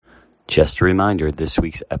Just a reminder, this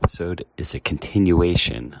week's episode is a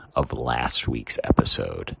continuation of last week's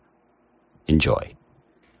episode. Enjoy.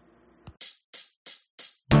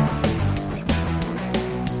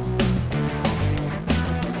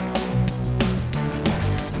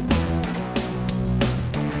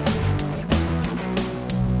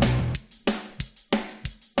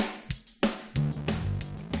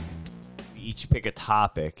 We each pick a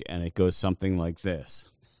topic, and it goes something like this.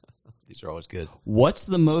 These are always good. What's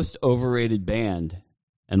the most overrated band,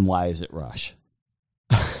 and why is it Rush?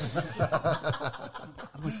 I'm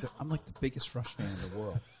like the biggest Rush fan in the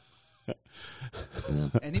world.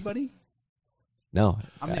 Anybody? No.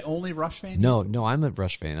 I'm the only Rush fan? No, I'm a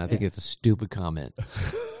Rush fan. I think it's a stupid comment.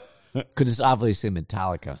 Because it's obviously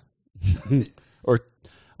Metallica.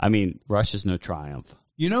 Rush is no Triumph.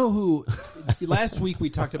 You know who, last week we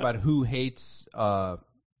talked about who hates,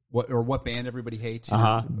 what band everybody hates.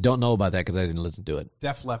 Don't know about that because I didn't listen to it.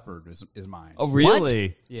 Def Leppard is mine. Oh, really?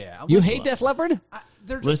 What? Yeah. You hate Def Leppard?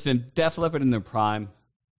 Listen, Def Leppard in their prime.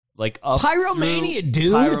 Pyromania,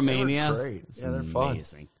 dude. Pyromania. They're great. Yeah, they're fun.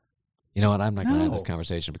 Amazing. You know what? I'm not going to have this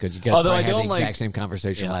conversation because you guys had the exact same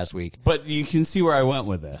conversation last week. But you can see where I went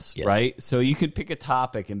with this, Yes. right? So you could pick a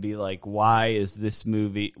topic and be like, why is this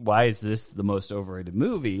the most overrated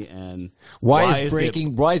movie? And Why is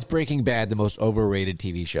Breaking Bad the most overrated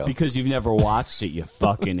TV show? Because you've never watched it, you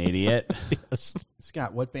fucking idiot. Yes.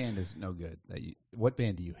 Scott, what band is no good? What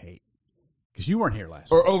band do you hate? Because you weren't here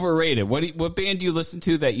last Or week. overrated. What band do you listen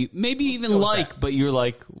to that you maybe even like, but you're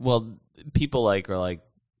like, well, people are like,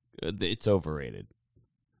 it's overrated.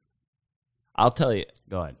 I'll tell you.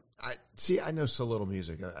 Go ahead. I know so little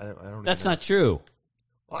music. I don't. That's even not true.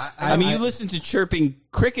 Well, you listen to chirping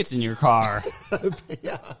crickets in your car.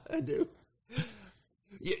 Yeah, I do.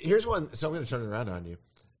 Yeah, here's one. So I'm going to turn it around on you.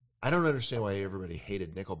 I don't understand why everybody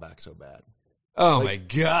hated Nickelback so bad. Oh, my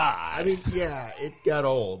God. I mean, yeah, it got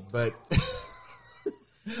old, but...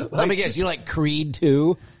 Let me guess. You like Creed,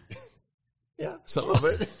 too? Yeah, some of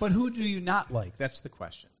it. But who do you not like? That's the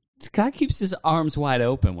question. Scott keeps his arms wide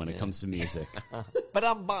open when it comes to music. But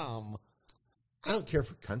I'm bum. I don't care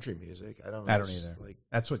for country music. I don't either. Like,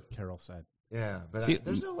 That's what Carol said. yeah, but See,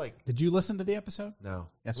 there's no, like... Did you listen to the episode? No.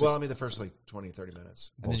 That's Well, what- I mean, the first, 20, 30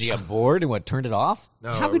 minutes. And then you got bored and what, turned it off?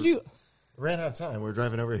 No, How could you? Ran out of time. We were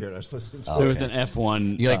driving over here, and I was listening to There was an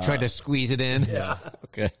F1. You tried to squeeze it in? Yeah.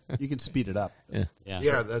 Okay. You can speed it up. Yeah.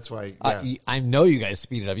 Yeah, that's why... Yeah. I know you guys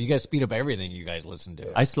speed it up. You guys speed up everything you guys listen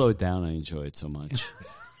to. I slowed down. I enjoy it so much.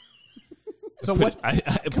 So what? I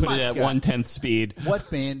put on, it at Scott. 1/10 speed. What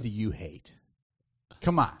band do you hate?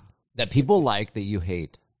 Come on, That people like that you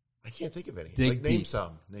hate. I can't think of any. Dig Name deep.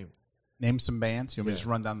 some. name some bands. You want me to Yeah. just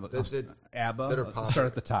run down the ABBA? that are Let's popular. start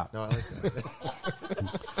at the top. No, I like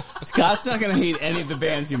that. Scott's not going to hate any of the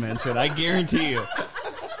bands you mentioned. I guarantee you.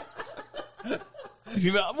 He's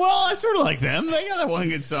gonna be like, well, I sort of like them. They got that one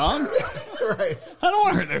good song. Right. I don't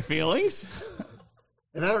want to hurt their feelings.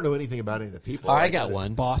 And I don't know anything about any of the people. All right, I Like, got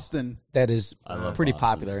one Boston. that is love pretty Boston.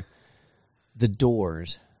 popular. The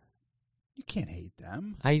Doors. You can't hate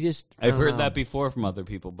them. I I've don't heard know. that before from other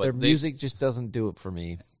people, but Their music just doesn't do it for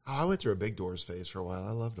me. I went through a big Doors phase for a while.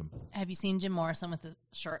 I loved them. Have you seen Jim Morrison with the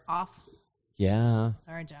shirt off? Yeah.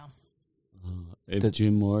 Sorry, Joe. If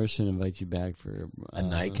Jim Morrison invites you back for A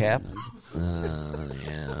nightcap?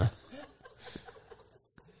 Yeah.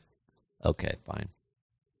 Okay, fine.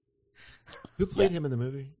 Who played him in the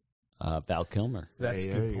movie? Val Kilmer. That's a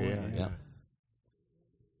good point. Yeah.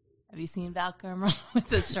 Have you seen Val Kilmer with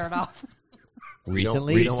the shirt off?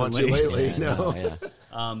 Recently? We don't want to lately. Yeah, No.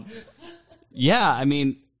 yeah. Yeah, I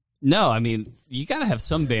mean, you got to have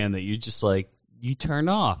some band that you just like, you turn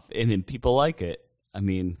off and then people like it. I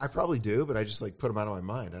mean, I probably do, but I just put them out of my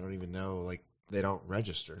mind. I don't even know. They don't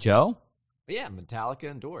register. Joe? But yeah, Metallica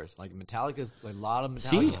and Doors. Like Metallica's a lot of Metallica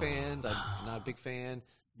See? fans. I'm not a big fan.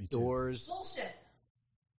 Me too. Doors. Bullshit.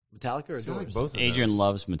 I Metallica or Doors? like both of Adrian those.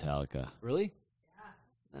 loves Metallica. Really?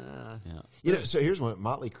 Yeah. So here's one.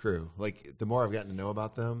 Motley Crue. The more I've gotten to know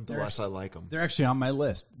about them, the less I like them. They're actually on my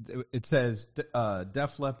list. It says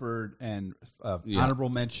Def Leppard and honorable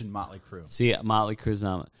mention Motley Crue. See, Motley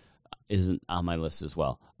Crue isn't on my list as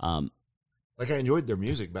well. I enjoyed their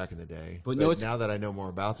music back in the day, But but no, it's- now that I know more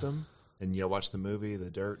about them and watch the movie, The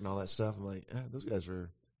Dirt, and all that stuff, I'm like, those guys were.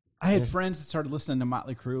 I had friends that started listening to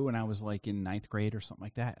Motley Crue when I was in ninth grade or something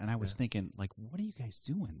like that, and I was thinking, what are you guys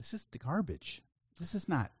doing? This is the garbage. This is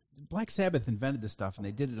not. Black Sabbath invented this stuff, and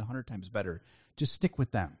they did it 100 times better. Just stick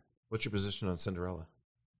with them. What's your position on Cinderella?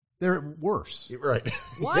 They're worse. You're right.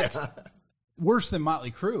 What? Yeah. Worse than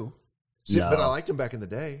Motley Crue. See, No. but I liked them back in the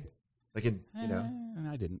day. And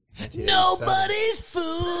I didn't.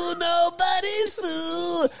 1987. Nobody's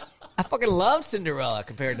fool. I fucking love Cinderella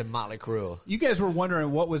compared to Motley Crue. You guys were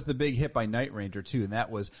wondering what was the big hit by Night Ranger too, and that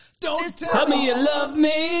was "Don't Tell me you love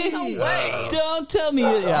me. No way. Don't tell me.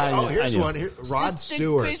 Here's one. Rod Sister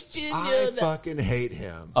Stewart. Christian, I you're the- fucking hate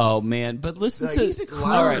him. Oh man, but listen Like, to he's a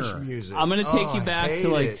all right. clown music. I'm gonna take Oh, you I back hate to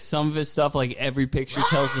like it. some of his stuff. Like Every Picture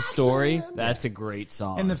Tells a Story. That's a great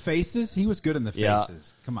song. In the Faces." He was good in the Yeah.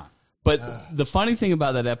 Faces. Come on. But the funny thing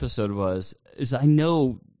about that episode is I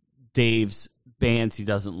know Dave's bands he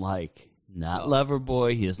doesn't like. Not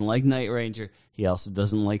Loverboy. He doesn't like Night Ranger. He also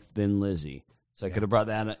doesn't like Thin Lizzy. So I could have brought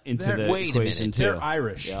that into the Wait a equation minute. too. They're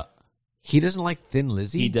Irish. Yeah, He doesn't like Thin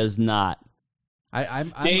Lizzy? he does not.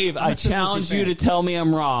 Dave, I challenge you to tell me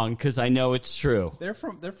I'm wrong because I know it's true. They're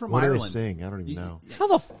from What Ireland. are they saying? I don't even know. How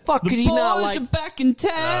the fuck could he not Boys like are back in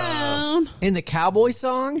town. in the cowboy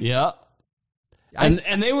song? Yeah.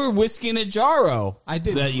 And they were Whiskey in a Jarro. I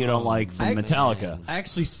did- that you don't like from Metallica. I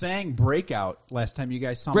actually sang "Breakout" last time you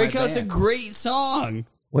guys saw Breakout's my a band. great song.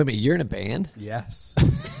 Wait a minute, you're in a band? Yes.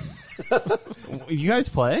 You guys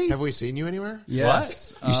play? Have we seen you anywhere?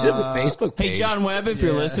 Yes. You should have a Facebook Hey, page. John Webb, if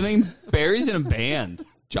you're listening, Barry's in a band.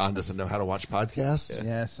 John doesn't know how to watch podcasts.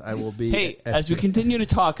 Yes, I will be. Hey, as we continue to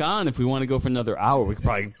talk on, if we want to go for another hour, we could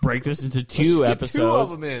probably break this into two skip episodes. two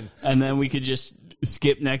of them in. And then we could just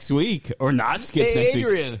skip next week or not skip Hey, next week.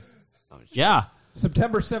 Adrian. Yeah.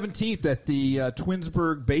 September 17th at the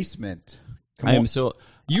Twinsburg basement. Come I on. am so,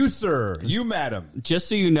 You, sir. You, madam. just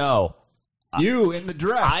so you know, You in the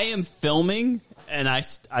dress. I am filming, and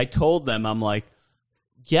I told them, I'm like,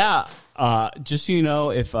 yeah, just so you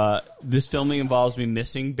know, if this filming involves me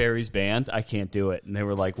missing Barry's band, I can't do it. And they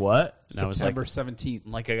were like, what? And I was September like, 17th.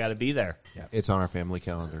 I'm like, I got to be there. It's on our family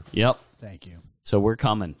calendar. Yep. Thank you. So we're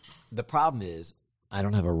coming. The problem is, I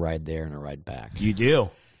don't have a ride there and a ride back. You do.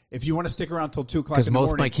 If you want to stick around till 2 o'clock Because in the most of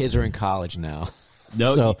morning. my kids are in college now.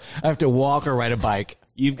 No, So I have to walk or ride a bike.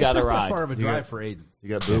 you've got It's to not that ride. far of a drive for Aiden. You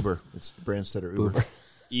got Boober. It's the Brandstetter Uber.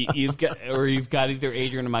 You've got either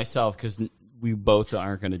Adrian or myself because we both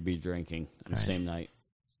aren't going to be drinking on the same night.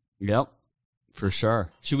 Yep, for sure.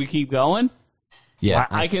 Should we keep going? Yeah.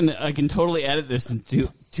 I can totally edit this into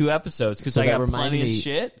two episodes because So I that got reminded plenty of me-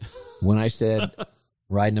 shit. When I said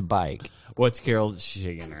riding a bike, What's Carol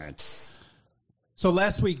shaking her head? So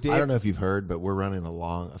last week, Dave. I don't know if you've heard, but we're running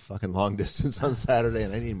a fucking long distance on Saturday,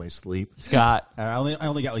 and I need my sleep. Scott, I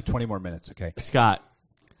only got like 20 more minutes, okay? Scott,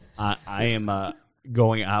 I am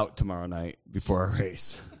going out tomorrow night before a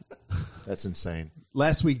race. That's insane.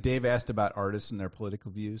 Last week, Dave asked about artists and their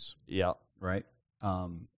political views, Yep. right?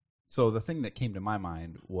 So the thing that came to my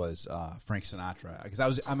mind was Frank Sinatra, because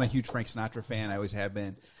I'm a huge Frank Sinatra fan. I always have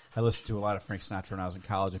been. I listened to a lot of Frank Sinatra when I was in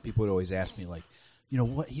college, and people would always ask me, like, you know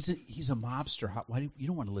what? He's a mobster. Why do you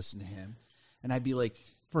don't want to listen to him? And I'd be like,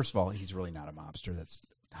 first of all, he's really not a mobster. That's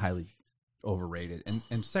highly overrated.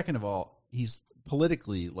 And second of all, he's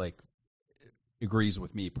politically like agrees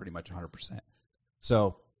with me pretty much 100%.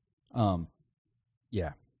 So,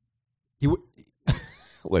 yeah, he would.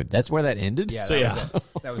 wait, that's where that ended? Yeah, So, that yeah. was it.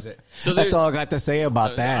 That was it. So That's all I got to say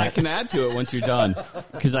about that. I can add to it once you're done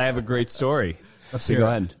because I have a great story. So hear go it.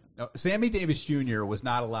 ahead. No, Sammy Davis Jr. was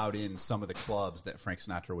not allowed in some of the clubs that Frank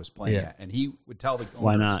Sinatra was playing Yeah. at, and he would tell the owners,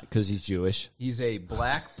 Why not? Because he's Jewish. He's a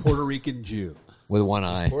black Puerto Rican Jew. With one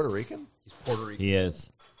eye. Puerto Rican? He's Puerto Rican, He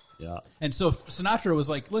is. Yeah. and so Sinatra was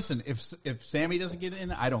like, "Listen, if Sammy doesn't get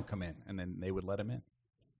in, I don't come in," and then they would let him in.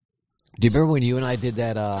 Do you remember when you and I did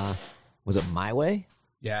that, was it My Way?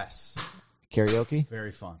 Yes, Karaoke?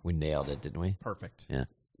 very fun, We nailed it, didn't we? perfect. Yeah.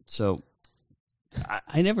 So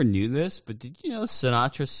I never knew this, but did you know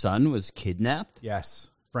Sinatra's son was kidnapped? Yes,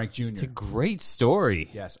 Frank Jr. It's a great story.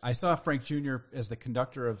 Yes, I saw Frank Jr. as the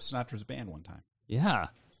conductor of Sinatra's band one time. Yeah.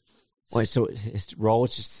 Wait, so his role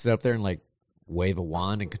was just to sit up there and like wave a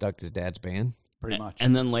wand and conduct his dad's band? Pretty much.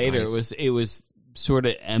 And then later Nice. it was sort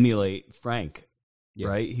of emulate Frank, Yeah.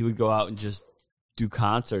 right? He would go out and just do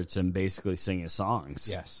concerts and basically sing his songs.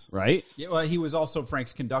 yes, Right? yeah. Well, he was also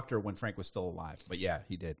Frank's conductor when Frank was still alive. But yeah,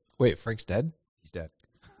 he did. Wait, Frank's dead? He's dead.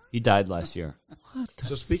 He died last year.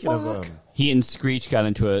 So speaking of, He and Screech got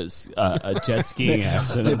into a jet skiing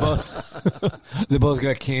accident. They both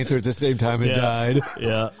got cancer at the same time and died.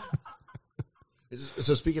 Yeah.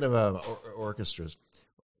 so speaking of orchestras,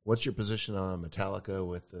 what's your position on Metallica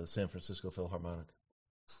with the San Francisco Philharmonic?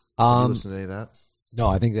 Have you listen to any of that? No,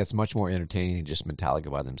 I think that's much more entertaining than just Metallica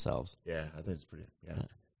by themselves. Yeah, I think it's pretty. Yeah,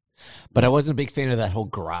 But I wasn't a big fan of that whole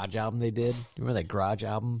Garage album they did. You remember that Garage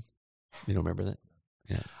album? You don't remember that?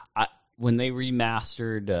 Yeah. When they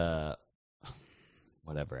remastered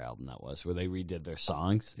whatever album that was, where they redid their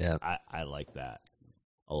songs, Yeah. I like that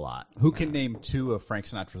a lot. Who can name two of Frank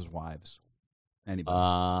Sinatra's wives?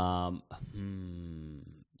 Anybody?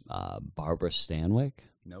 Barbara Stanwyck?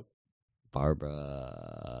 Nope.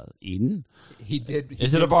 Barbara Eden? He did.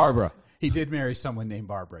 Is it a Barbara? He did marry someone named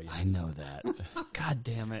Barbara. Yes. I know that. God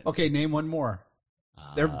damn it. Okay, name one more.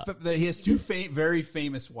 He has two very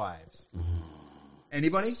famous wives.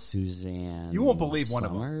 Anybody? Suzanne. You won't believe one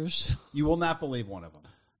Summers? of them. You will not believe one of them.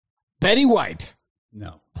 Betty White.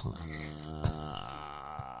 No.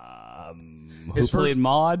 Who played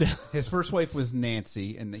Maud? His first wife was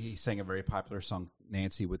Nancy, and he sang a very popular song,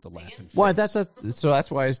 Nancy with the laughing face. Why? So that's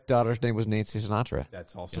why his daughter's name was Nancy Sinatra.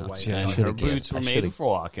 That's also why. I And should've her boots guessed. were I made should've- for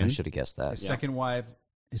walking. I should have guessed that. His second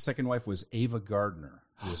wife was Ava Gardner,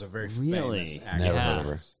 who was a very Really? famous actress. Never heard of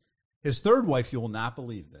her. His third wife, you will not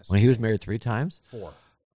believe this. When he was married 3 times? 4.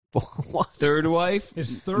 What? Third wife?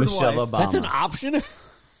 His third Michelle wife. Obama. That's an option?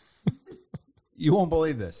 You won't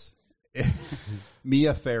believe this.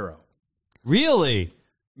 Mia Farrow. Really?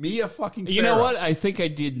 Mia fucking Farrow. You know what? I think I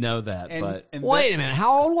did know that, but Wait a minute.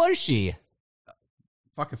 How old was she?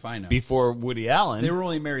 Fuck if I know. before Woody Allen. They were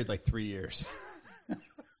only married like 3 years.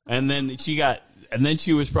 And then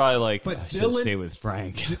she was probably like, But I should Dylan- stay with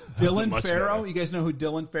Frank. Dylan Much Farrow. better. You guys know who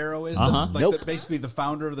Dylan Farrow is? Uh-huh. Nope. Basically the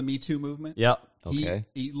founder of the Me Too movement. Yep. Okay.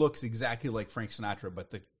 He looks exactly like Frank Sinatra, but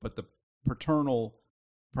the paternal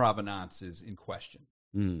provenance is in question.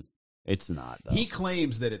 It's not, though. He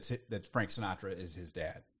claims that Frank Sinatra is his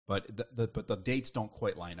dad, but the dates don't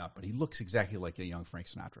quite line up. But he looks exactly like a young Frank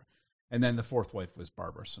Sinatra. And then the fourth wife was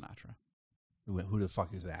Barbara Sinatra. Who the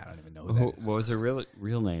fuck is that? I don't even know who that is. What was her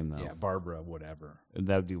real name, though? Yeah, Barbara, whatever.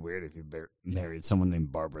 That would be weird if you married someone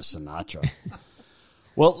named Barbara Sinatra.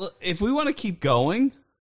 Well, if we want to keep going,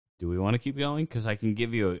 do we want to keep going? Because I can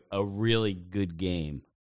give you a really good game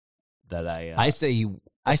that I say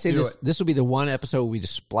this will be the one episode we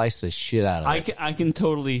just splice the shit out of it. I can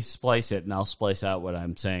totally splice it, and I'll splice out what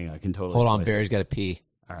I'm saying. I can totally Hold on, splice Barry's it. got to pee.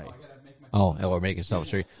 All right. Oh, we're making something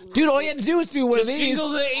straight. Dude, all you had to do was do one of Just these.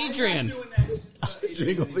 jingle to Adrian.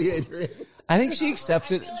 Jingle the Adrian. I think she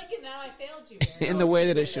accepts it I feel like now I failed you, Barry. in the way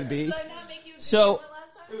that it should be. Did I not make you a good So- one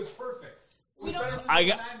last time? It was perfect. We don't.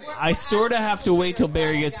 I sort of have to wait till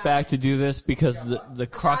Barry gets back to do this because the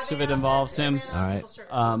crux of it involves him. All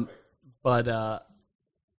right. But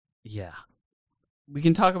yeah, we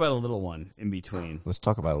can talk about a little one in between. Let's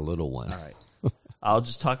talk about a little one. All right. I'll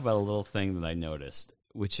just talk about a little thing that I noticed,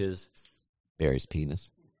 which is Barry's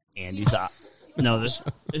penis. Andy's. No, this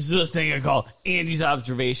is a thing I call Andy's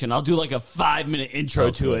observation. I'll do like a 5-minute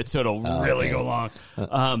intro to it, so it'll really go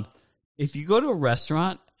long. If you go to a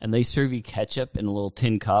restaurant and they serve you ketchup in a little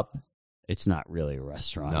tin cup, it's not really a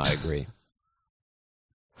restaurant. No, I agree.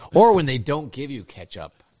 Or when they don't give you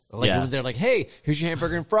ketchup. Like Yes. when they're like, hey, here's your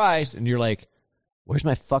hamburger and fries. And you're like, where's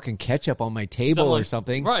my fucking ketchup on my table or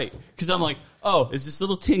something? Right. Because I'm like, oh, is this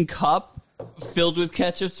little tin cup filled with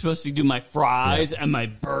ketchup supposed to do my fries and my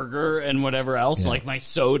burger and whatever else, like my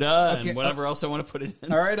soda Okay, and whatever else I want to put it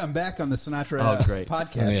in? All right, I'm back on the Sinatra great.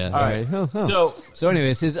 podcast. Oh, yeah. All right. So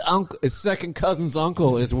anyways, his second cousin's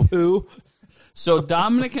uncle is who? So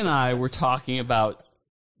Dominic and I were talking about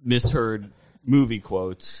misheard movie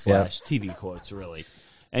quotes / TV quotes, really.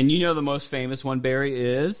 And you know the most famous one, Barry,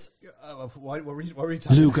 is? What were you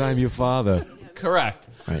talking Luke, I'm your father. Correct.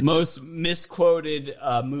 Right. Most misquoted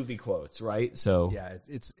movie quotes, right? So Yeah,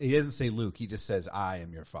 he doesn't say Luke. He just says, I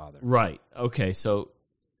am your father. right. Okay, so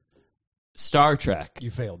Star Trek, You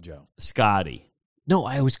failed, Joe. Scotty. No,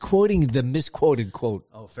 I was quoting the misquoted quote.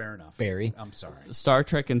 Oh, fair enough. Barry. I'm sorry. Star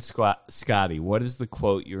Trek and Scotty. What is the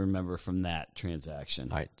quote you remember from that transaction?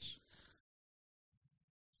 All right.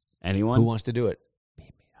 Anyone? Who wants to do it?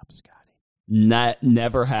 Beat me up, Scotty.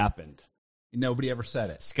 Never happened. Nobody ever said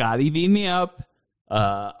it. Scotty beam me up.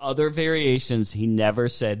 Other variations, he never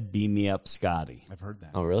said beam me up, Scotty. I've heard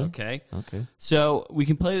that. Oh, really? Okay? Okay. So we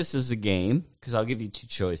can play this as a game because I'll give you 2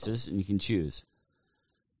 choices and you can choose.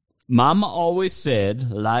 Mama always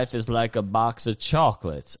said life is like a box of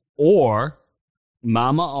chocolates, or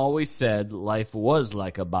Mama always said life was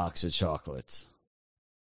like a box of chocolates.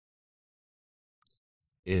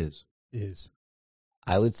 Is.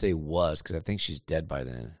 I would say was because I think she's dead by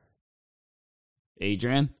then.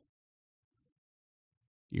 Adrian?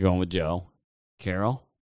 You're going with Joe. Carol?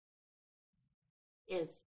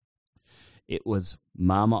 Is. It was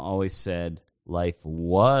Mama always said life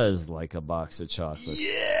was like a box of chocolates.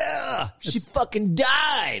 Yeah! She fucking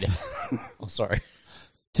died! Oh, sorry.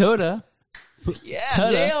 Tota. Yeah,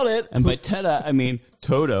 Tota. nailed it. And by Teda, I mean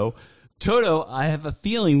Toto. Toto, I have a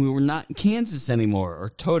feeling we were not in Kansas anymore. Or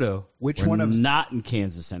Toto, Which we're one of- not in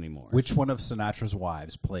Kansas anymore. Which one of Sinatra's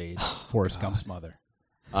wives played Forrest Gump's mother?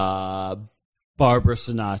 Barbara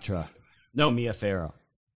Sinatra. No, Mia Farrow.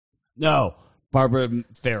 No, Barbara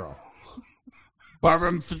Farrow.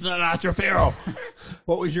 Barbara Sinatra Farrell.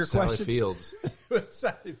 What was your Sally question? Fields.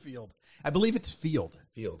 Sally Field. I believe it's Field.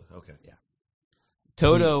 Field. Okay. Yeah.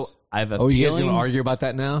 Toto, Please. I have a Oh, you guys feeling. going to argue about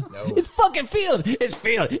that now? No. It's fucking Field. It's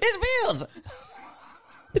Field. It's Field.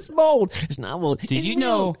 It's mold. It's not mold. Did you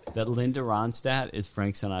know that Linda Ronstadt is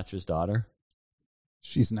Frank Sinatra's daughter?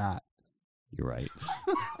 She's not. You're right.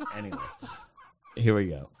 Anyways, here we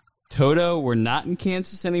go. Toto, we're not in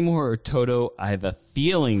Kansas anymore, or Toto, I have a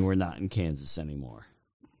feeling we're not in Kansas anymore.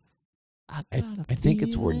 I think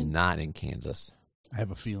it's we're not in Kansas. I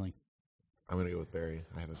have a feeling. I'm going to go with Barry.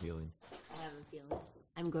 I have a feeling. I have a feeling.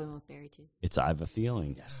 I'm going with Barry too. It's I have a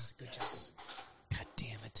feeling. Yes. Good job. God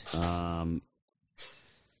damn it.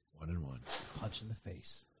 1-1. Punch in the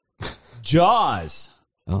face. Jaws.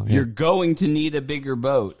 Oh, yeah. You're going to need a bigger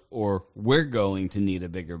boat, or we're going to need a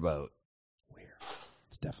bigger boat. Weird.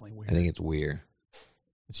 It's definitely weird. I think it's weird.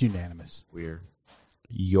 It's unanimous. Weird.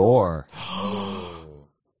 You're.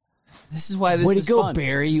 This is why this Way is to go, fun.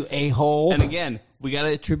 Barry, you a-hole. And again, we got to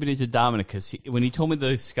attribute it to Dominic, because when he told me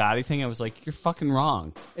the Scotty thing, I was like, you're fucking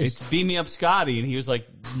wrong. It's Beam Me Up Scotty. And he was like,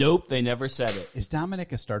 nope, they never said it. Is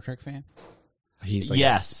Dominic a Star Trek fan? He's like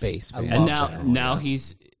Yes. a space fan. And now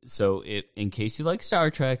he's so in case you like Star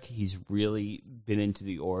Trek, he's really been into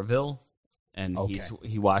the Orville, and Okay.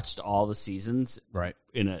 he watched all the seasons Right.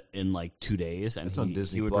 in like 2 days, and It's on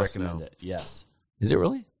Disney he would Plus recommend now. it. Yes. Is it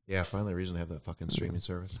really? Yeah, finally a reason to have that fucking streaming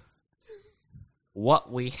service.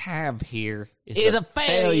 What we have here is It's a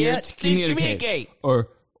failure to communicate. Or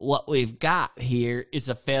what we've got here is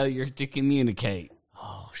a failure to communicate.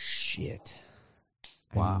 Oh, shit.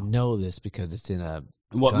 Wow. I know this because it's in a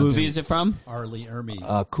What Gundam. movie is it from? Arlie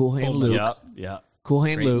Ermy. Cool Hand Luke. Yep. Cool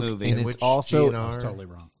Hand Great Luke. movie. And In it's which also I was GNR? totally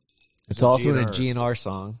wrong. it's also in a GNR. GNR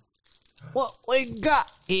song. What we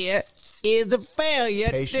got here is a failure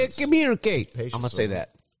Patience. to communicate. Patience, I'm going to say wasn't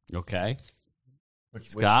that. Okay. Which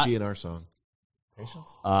Scott? GNR song?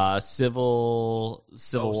 Patience? Civil War.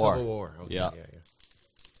 Civil War. Okay, Yeah. yeah.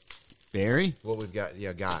 Barry? What we've got,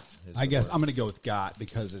 got. is I the guess word. I'm going to go with "got"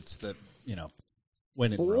 because it's the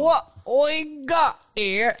when in Rome. What we got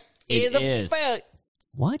here It is. failure.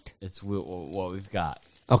 What? It's what we've got.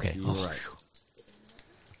 Okay. You're right.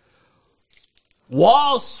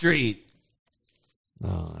 Wall Street. Oh,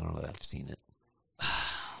 I don't know that I've seen it.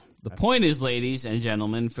 The point is, ladies and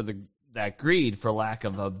gentlemen, that greed, for lack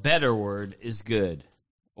of a better word, is good,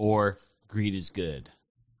 or greed is good.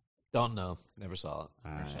 Don't know. Never saw it.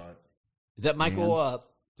 All right. Is that Michael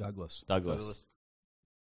Douglas. Douglas.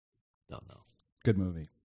 Don't know. Good movie.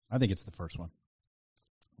 I think it's the first one,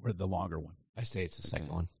 or the longer one. I say it's the second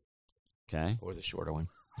one Okay. or the shorter one.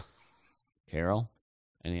 Carol,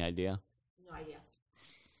 any idea? No idea.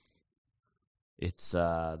 It's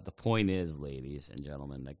the point is, ladies and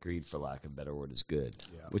gentlemen, that greed, for lack of a better word, is good,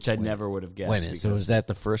 Yeah. which I never would have guessed. Wait a minute. So because is that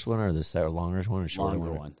the first one or the longer one or shorter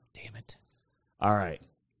longer one? one? Damn it. All right.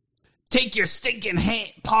 Take your stinking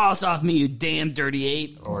paws off me, you damn dirty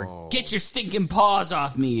ape, or get your stinking paws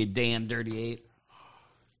off me, you damn dirty ape.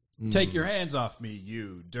 Take your hands off me,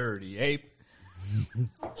 you dirty ape.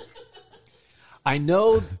 I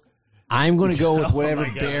know I'm going to go with whatever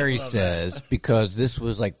Barry says because this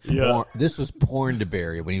was like porn, this was porn to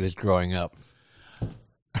Barry when he was growing up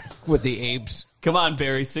with the apes. Come on,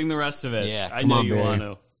 Barry, sing the rest of it. Yeah, I come know on, you Barry. want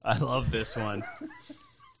to. I love this one.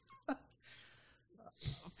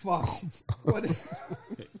 Fuck. What?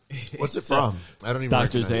 What's it from? I don't even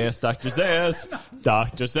Dr. recognize it. Zayas, Dr. Zayas,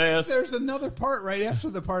 Dr. Zayas. There's another part right after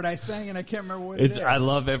the part I sang, and I can't remember what it is. I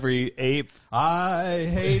love every ape. I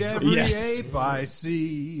hate every Yes. ape I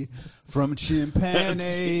see, from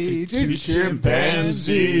chimpanzee To to chimpanzee.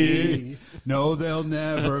 chimpanzee. No, they'll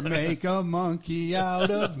never make a monkey out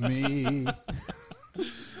of me.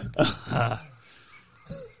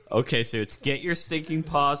 Okay, so it's get your stinking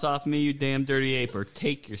paws off me, you damn dirty ape, or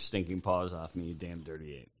take your stinking paws off me, you damn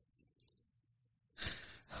dirty ape.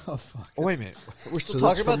 Oh, fuck. Oh, wait a minute. We're still So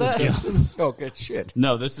this talking from about The that? Simpsons? Oh, good shit.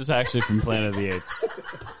 No, this is actually from Planet of the Apes.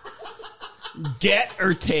 Get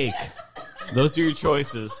or take. Those are your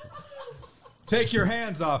choices. Take your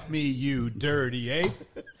hands off me, you dirty ape.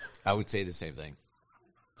 I would say the same thing.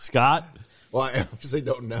 Scott? Well, I obviously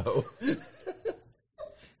don't know.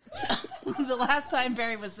 The last time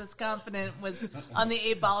Barry was this confident was on the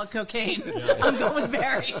 8 ball of cocaine. I'm going with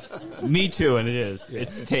Barry. Me too, and it is.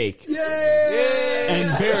 It's take. Yay!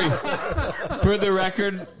 And Barry, for the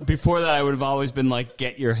record, before that I would have always been like,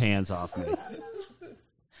 get your hands off me.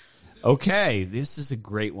 Okay, this is a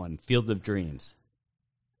great one. Field of Dreams.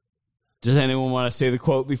 Does anyone want to say the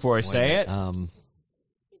quote before I say it? If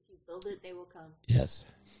you build it, they will come. Yes.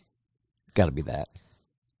 Got to be that.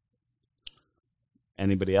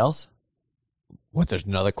 Anybody else? What? There's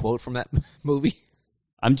another quote from that movie?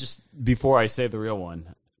 I'm just before I say the real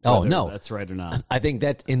one. Oh, whether no. that's right or not. I think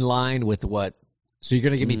that's in line with what. So you're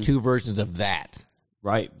going to give me two versions of that.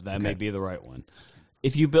 Right, that may be the right one.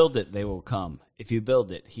 If you build it, they will come. If you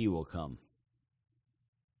build it, he will come.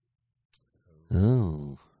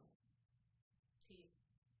 Oh.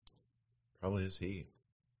 Probably is he.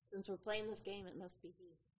 Since we're playing this game, it must be he.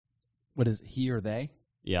 What is it, he or they?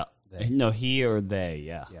 Yeah. They. No, he or they,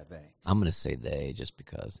 yeah. Yeah, they. I'm going to say they just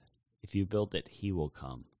because. If you build it, he will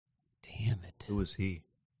come. Damn it. Who is he?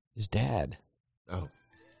 His dad. Oh.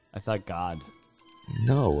 I thought God.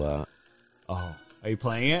 No. Oh, are you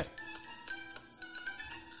playing it?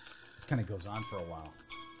 This kind of goes on for a while.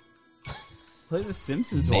 Play the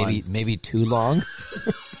Simpsons one. Maybe too long.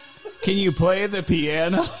 Can you play the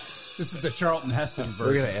piano? This is the Charlton Heston We're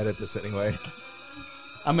version. going to edit this anyway.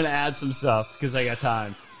 I'm going to add some stuff because I got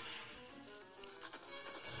time.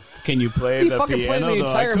 Can you play You the fucking played piano? the though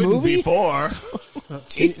entire I couldn't movie? Before.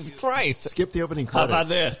 Jesus Christ. Skip the opening How credits. about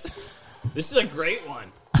this? This is a great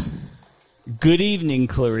one. Good evening,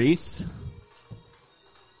 Clarice.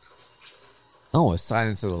 Oh, a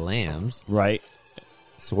Silence of the Lambs. Right.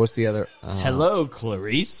 So what's the other? Hello,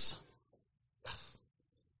 Clarice.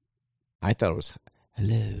 I thought it was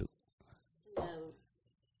hello. No.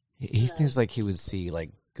 He seems like he would see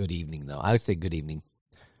like good evening though. I would say good evening.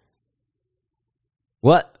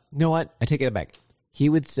 What? You know what? I take it back. He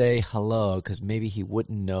would say hello because maybe he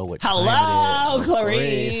wouldn't know what time Hello, it is.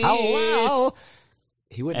 Clarice. Hello.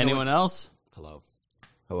 He wouldn't. Anyone know else? Hello.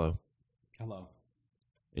 Hello. Hello.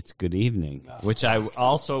 It's good evening, which I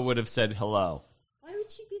also would have said hello. Why would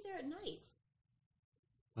she be there at night?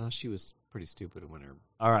 Well, she was pretty stupid when her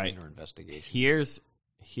All right. in her investigation.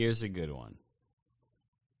 Here's a good one.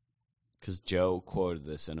 Because Joe quoted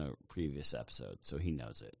this in a previous episode, so he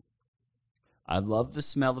knows it. I love the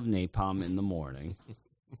smell of napalm in the morning.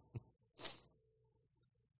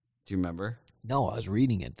 Do you remember? No, I was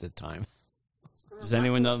reading it at the time. Does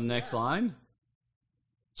anyone know the next line?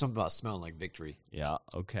 Something about smelling like victory. Yeah,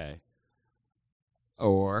 okay.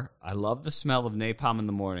 Or, I love the smell of napalm in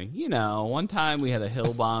the morning. You know, one time we had a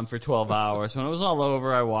hill bomb for 12 hours. When it was all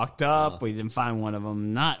over, I walked up. We didn't find one of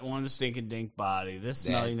them. Not one stinking dink body. This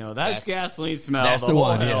smell, you know, that gasoline smell. That's the whole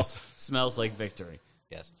one, hill yes. Smells like victory.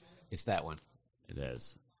 Yes, it's that one. It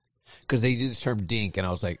is. Because they used the term dink, and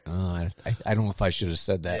I was like, oh, I don't know if I should have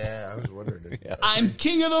said that. Yeah, I was wondering. I'm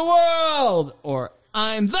king of the world! Or,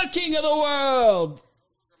 I'm the king of the world!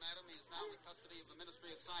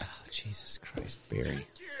 Oh, Jesus Christ, Barry. Are you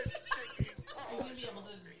going to be able to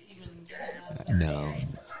even get that? No.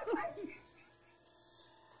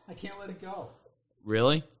 I can't let it go.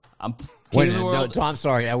 Really? I'm king Wait of a the minute. No, world. Tom, I'm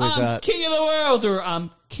sorry. I was. I'm king of the world, or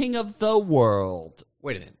I'm king of the world.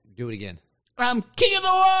 Wait a minute. Do it again. I'm king of the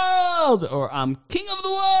world, or I'm king of the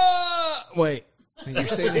world. Wait, You're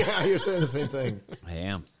saying Yeah, you're saying the same thing. I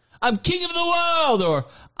am. I'm king of the world, or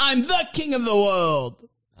I'm the king of the world.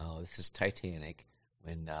 Oh, this is Titanic.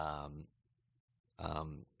 When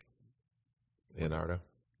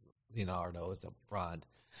Leonardo is up front.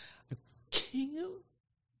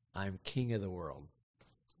 I'm king of the world.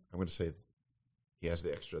 I'm going to say he has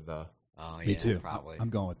the extra the. Oh, yeah, Me too. probably. I'm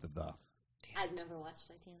going with the. I've never watched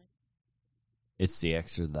Titanic. It's the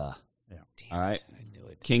extra the. Yeah. Damn All right. it, I knew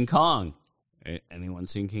it. King Kong. Anyone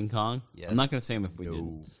seen King Kong? Yes. I'm not going to say him if we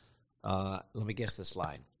didn't. Let me guess this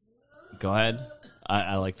line. Go ahead.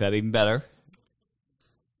 I like that even better.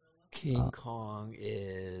 King Kong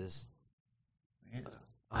is.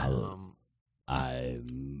 I'm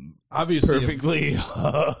Obviously, perfectly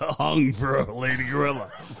hung for a lady gorilla.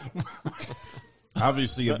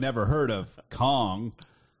 obviously, you've never heard of Kong.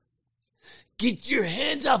 Get your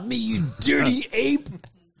hands off me, you dirty ape!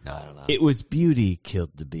 No, I don't know. It was beauty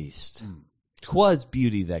killed the beast. 'Twas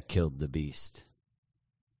beauty that killed the beast.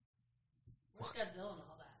 Where's Godzilla and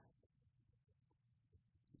all that?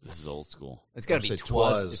 This is old school. It's got to be I'd say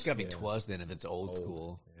twas. twas, It's got to be yeah. twas then if it's old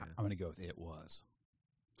school. I'm going to go with it was.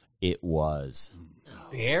 It was.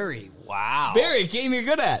 Barry, wow. Barry, game you're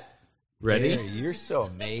good at. Ready? Barry, you're so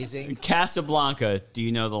amazing. Casablanca, do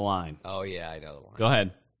you know the line? Oh, yeah, I know the one. Go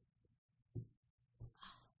ahead.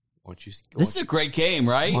 Why don't you, This is a great game,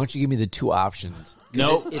 right? why don't you give me the two options?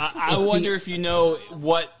 No, it's I the- wonder if you know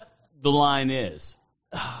what the line is.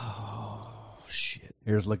 Oh, shit.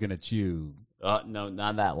 Here's looking at you. No,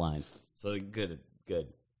 not that line. So good.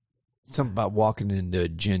 Something about walking into a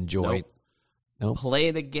gin joint. Nope. Play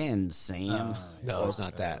it again, Sam. No, it's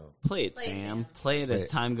not that. Play it, Play it, Sam. Sam. Play it as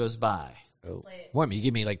time goes by. Oh. Play it. What, you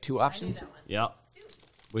give me like two I knew options? that one. Yep.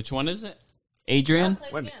 Which one is it? Adrian? Play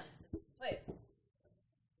it Wait a again. Play it.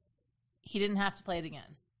 He didn't have to play it again.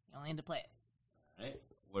 He only had to play it. Right?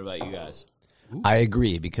 What about you guys? I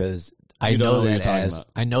agree because I You don't know know what that you're talking as about.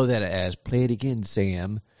 I know that as play it again,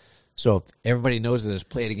 Sam. So if everybody knows that as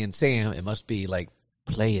play it again, Sam, it must be like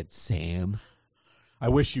play it, Sam. I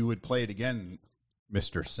wish you would play it again,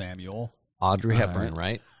 Mr. Samuel. Audrey All Hepburn,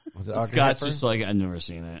 right? Was it Audrey Scott's Hepburn? just like, I've never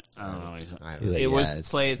seen it. I don't know anything. I He's like, It yeah, was it's-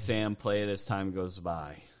 play it, Sam. Play it as time goes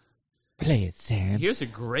by. play it, Sam. Here's a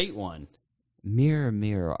great one. Mirror,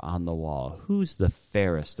 mirror on the wall, who's the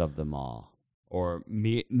fairest of them all? Or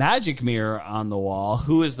magic mirror on the wall,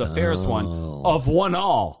 who is the fairest one of one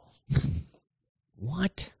all?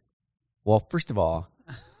 What? Well, first of all,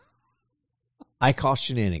 I call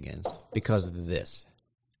shenanigans because of this.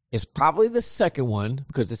 It's probably the second one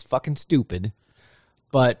because it's fucking stupid.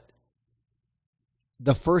 But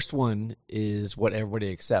the first one is what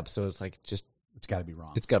everybody accepts. So it's like just, It's got to be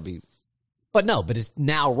wrong. it's got to be. But no, but it's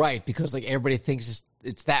now right because like everybody thinks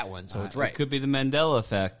it's that one. So it's right. It could be the Mandela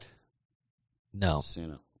effect. No, Just, you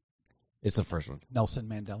know. it's the first one. Nelson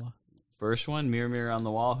Mandela. First one, mirror, mirror on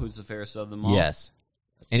the wall, who's the fairest of them all? Yes.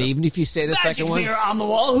 And even if you say the Magic second one. mirror on the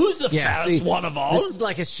wall, who's the Yeah, fairest see, one of all? This is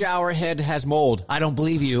like a shower head has mold. I don't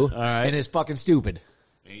believe you. All right. And it's fucking stupid.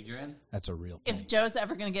 Adrian? That's a real thing. If Joe's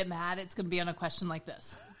ever going to get mad, it's going to be on a question like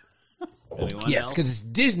this. Anyone Yes, else? because it's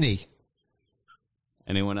Disney.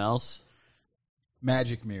 Anyone else?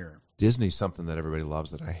 Magic mirror. Disney's something that everybody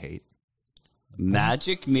loves that I hate.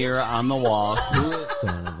 Magic mirror on the wall.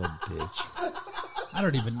 Son of a bitch. I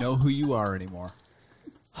don't even know who you are anymore.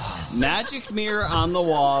 Magic mirror on the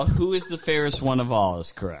wall, who is the fairest one of all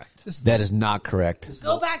is correct. That is not correct.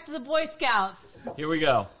 Go back to the Boy Scouts. Here we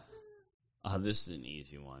go. Oh, this is an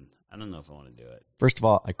easy one. I don't know if I want to do it. First of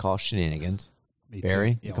all, I call shenanigans. Me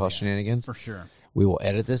Barry, too. you Oh, call yeah. shenanigans? For sure. We will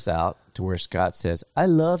edit this out to where Scott says, I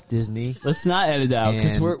love Disney. Let's not edit out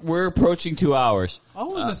because And- we're approaching 2 hours.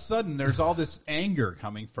 All of a sudden, there's all this anger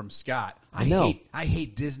coming from Scott. I know. I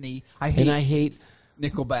hate Disney. I hate And I hate,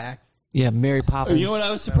 Nickelback. yeah, Mary Poppins. You know what? I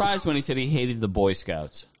was surprised when he said he hated the Boy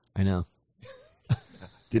Scouts. I know.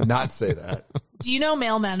 Did not say that. Do you know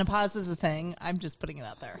male menopause is a thing? I'm just putting it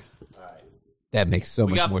out there. That makes so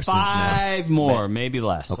We much got more sense now. 5 more, maybe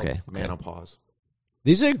less. Okay. Menopause.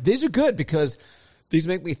 These are good because these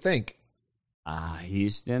make me think.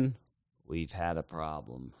 Houston, we've had a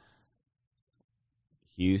problem.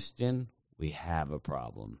 Houston, we have a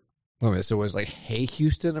problem. Wait a minute, so it was like, hey,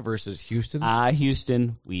 Houston versus Houston?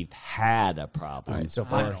 Houston, we've had a problem. All right, so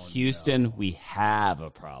if Or I- Houston, we have a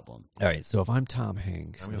problem. All right, so if I'm Tom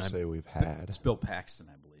Hanks. I'm and going to say we've had. It's Bill Paxton,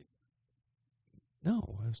 I believe.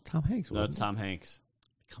 No, it was Tom Hanks. No, wasn't it's it? Tom Hanks.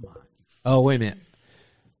 Come on. Oh, wait a minute.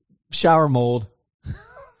 Shower mold.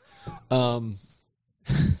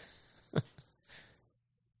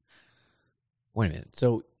 Wait a minute.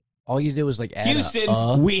 So all you did was like add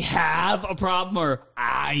Houston, we have a problem. Or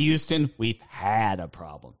Houston, we've had a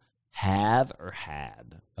problem. Have or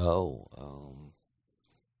had?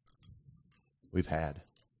 We've had.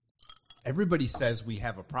 Everybody says we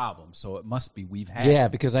have a problem, so it must be we've had. Yeah,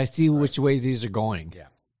 because I see which way these are going. Yeah.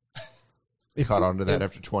 You caught on to that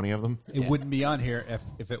after 20 of them? It wouldn't be on here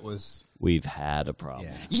if it was. We've had a problem.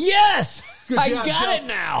 Yeah. Yes! I job, got Joe. it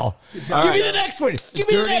now. job. Give me the next one. Give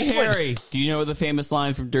me the Dirty next one. Harry. Do you know the famous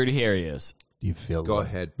line from Dirty Harry is? Do you feel? Go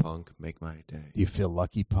ahead, punk. Make my day. Do you feel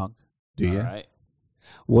lucky, punk? Do you? All right.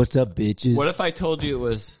 What's up, bitches? What if I told you it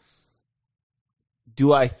was,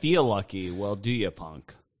 do I feel lucky? Well, do you,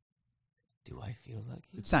 punk? do I feel lucky?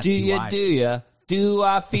 It's not. Do you, do you? Do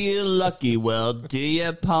I feel lucky? Well, do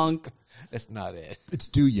you, punk? That's not it. It's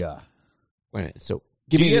do ya? Wait a minute. So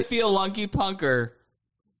give Do me you the, feel lucky, punk, or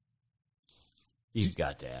you've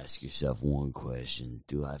got to ask yourself one question.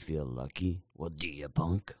 Do I feel lucky? Well, do you,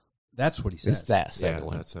 punk? That's what he says. it's that second Yeah,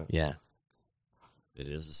 one. that's it. Yeah. It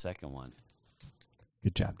is the second one.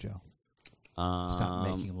 Good job, Joe. Stop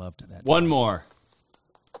making love to that. One more.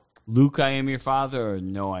 Luke, I am your father, or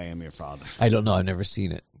no, I am your father? I don't know. I've never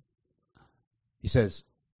seen it. He says,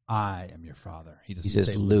 "I am your father." He doesn't He says,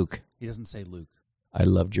 say Luke, He doesn't say Luke. I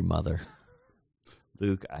loved your mother.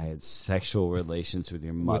 Luke, I had sexual relations with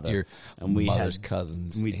your mother. With your and we mother's had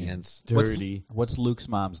cousins, we did aunts. dirty. What's Luke's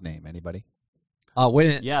mom's name? Anybody? Oh, wait a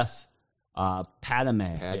minute. Yes. Padme. Padme.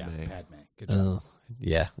 Yeah, Padme. Good job. Oh,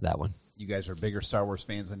 yeah, that one. You guys are bigger Star Wars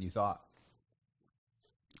fans than you thought.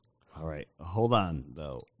 All right. Hold on,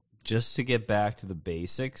 though. Just to get back to the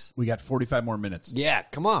basics. We got 45 more minutes. Yeah,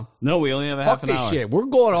 come on. No, we only have a Fuck half an this hour. shit. We're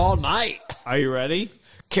going all night. Are you ready?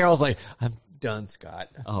 Carol's like, I'm done, Scott.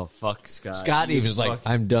 Oh, fuck, Scott. Scott You even's like, fuck-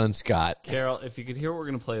 I'm done, Scott. Carol, if you could hear what we're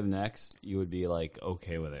going to play next, you would be like,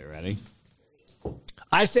 okay with it. Ready?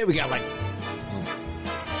 I say we got like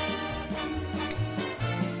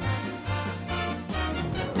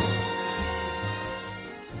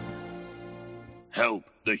Help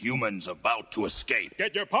the humans about to escape.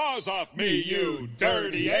 Get your paws off me, you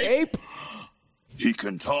dirty ape! He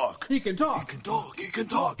can talk. He can talk. He can talk. He can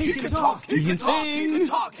talk. He can talk. He can sing. He can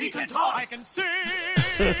talk. He can talk. I can sing!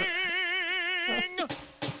 Ooh,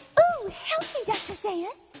 help me, Dr.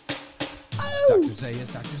 Zayas. Dr.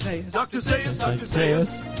 Zayas, Dr. Zayas. Dr. Zayas, Dr.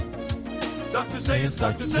 Zayas. Dr. Zayas,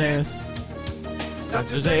 Dr. Zayas.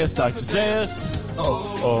 Dr. Zayas, Dr. Zayas.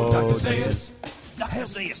 Oh, Dr. Zayas. Dr.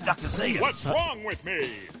 Zayas, Dr. Zayas. What's wrong with me?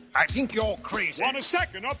 I think you're crazy. Want a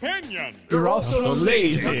second opinion? You're also So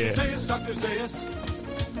lazy. Zayas, Dr. Zayas.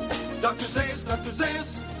 Dr. Zayas, Dr.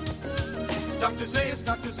 Zayas. Dr. Zayas,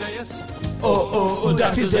 Dr. Zayas. Oh,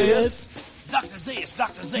 Dr. Zayas. Dr. Zayas,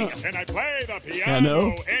 Dr. Zayas. Can I play the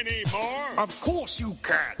piano anymore? Of course you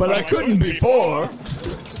can. But I couldn't before.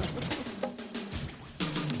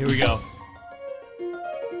 Here we go.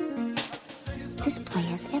 This play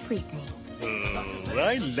has everything.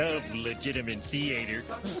 I love legitimate theater.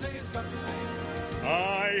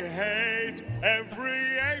 I hate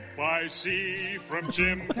every ape I see, from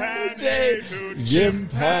chimpanzee to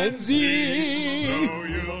Chimpanzee. So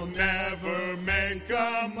you'll never make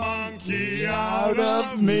a monkey Out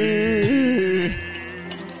of me.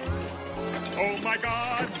 Oh my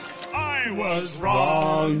God, I was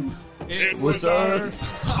wrong. It was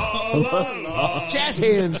Earth all along. Jazz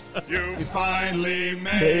hands. You finally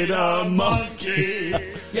made a monkey.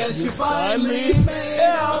 Yes, you finally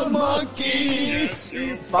made a monkey. Yes,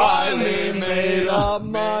 you Finally made a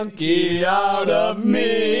monkey out of me.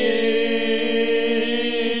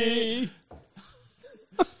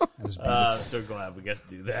 I'm so glad we got to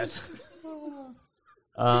do that. So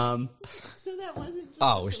that wasn't just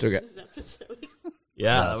Oh, we still got- Simpsons episode.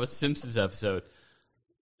 Yeah, that was Simpsons episode.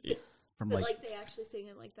 From But like, they actually sing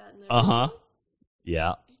it like that in their Uh-huh. original?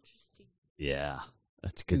 Yeah. Interesting. Yeah.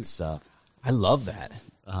 That's good stuff. I love that.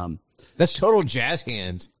 That's total jazz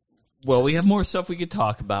hands. Well, we have more stuff we could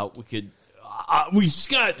talk about. We could. We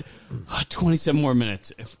just got 27 more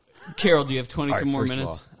minutes. Carol, do you have 27 more First of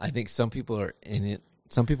minutes? all, I think some people are in it.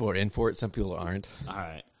 Some people are in for it. Some people aren't. All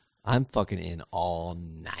right. I'm fucking in all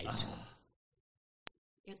night.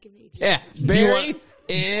 Yeah, give me- Yeah, you Barry want-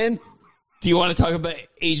 in. Do you want to talk about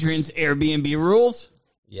Adrian's Airbnb rules?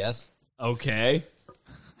 Yes. Okay.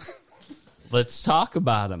 Let's talk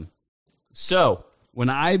about them. So, when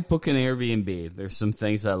I book an Airbnb, there's some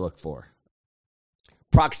things I look for.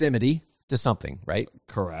 Proximity to something, right?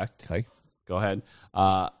 Correct. Okay. Go ahead.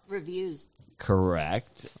 Reviews. Correct.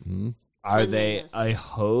 Are they Cleanliness. a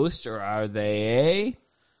host or are they a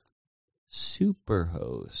super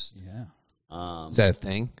host? yeah. Is that a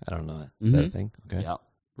thing? I don't know. Is that a thing? Okay. Yep.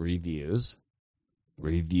 Reviews.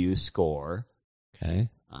 Review score. Okay.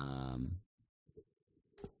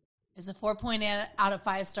 Is a 4.8 out of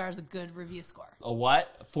 5 stars a good review score? A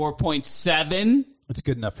what? 4.7 That's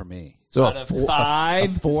good enough for me. So out of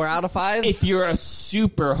 5. a 4 out of 5? If you're a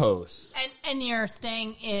super host. And you're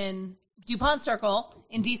staying in DuPont Circle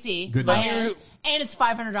in DC, Good high enough. end, and it's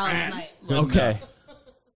 $500 a night. Okay.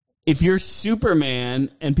 If you're Superman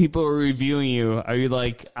and people are reviewing you, are you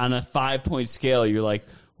like on a 5-point scale? You're like,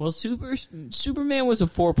 well, Superman was a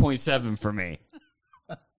 4.7 for me.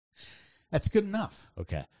 That's good enough.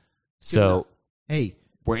 Okay. So Hey,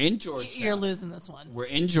 we're in Georgetown. You're losing this one. We're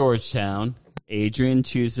in Georgetown. Adrian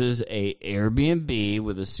chooses a Airbnb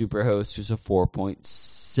with a super host who's a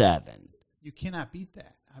 4.7. you cannot beat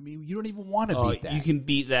that. I mean, you don't even want to beat that. You can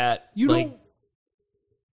beat that. You like, don't.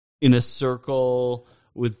 in a circle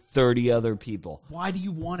with 30 other people. Why do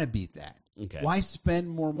you want to beat that? Okay. Why spend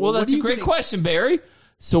more? Well, what that's are a you great gonna- question, Barry.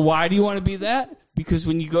 So why do you want to be that? Because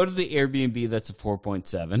when you go to the Airbnb, that's a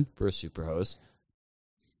 4.7 for a superhost.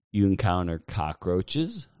 You encounter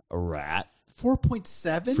cockroaches, a rat,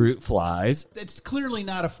 4.7. fruit flies, That's clearly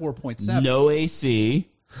not a 4.7. no AC.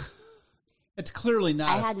 it's clearly not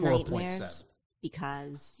I a had 4.7. nightmares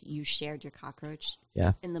because you shared your cockroach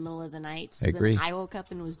Yeah. in the middle of the night. So I agree. Then I woke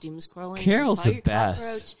up and was doom scrolling. and Carol's saw the your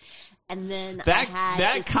best. cockroach, and then I That had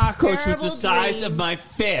that this cockroach was the terrible size of dream. my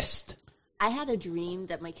fist. I had a dream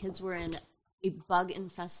that my kids were in a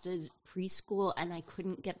bug-infested preschool, and I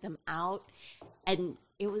couldn't get them out, and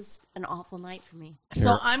it was an awful night for me.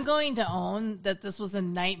 So I'm going to own that this was a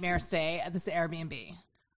nightmare stay at this Airbnb.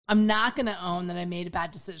 I'm not going to own that I made a bad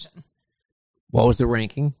decision. What was the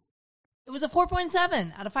ranking? It was a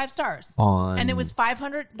 4.7 out of 5 stars. On- And it was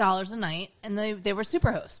 $500 a night, and they were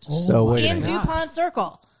superhost. So wait a in minute. DuPont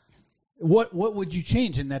Circle. What would you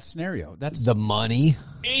change in that scenario? That's The money?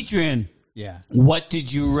 Adrian, yeah. what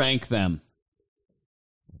did you rank them?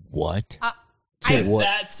 What?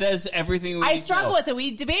 That says everything we I need to struggle know. with it.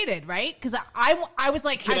 We debated, right? Because I was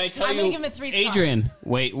like, Can I tell I'm you, going to give it 3 stars. Adrian,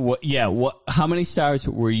 wait, what? Yeah, what? How many stars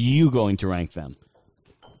were you going to rank them?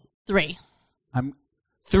 3.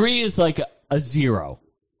 3 is like a 0.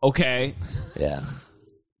 Okay, Yeah.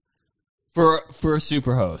 for a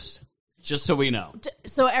superhost, just so we know.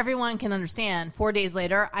 So everyone can understand, 4 days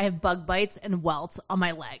later, I have bug bites and welts on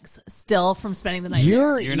my legs, still from spending the night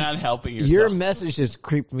there. You're not helping yourself. Your message just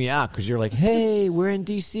creeped me out because you're like, hey, we're in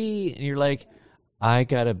D.C. And you're like, I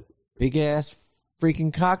got a big-ass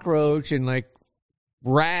freaking cockroach and, like,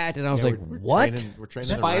 rat. And I was like, what? We're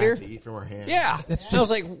training Spider? a rat to eat from our hands. Yeah. I was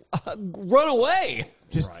like, run away.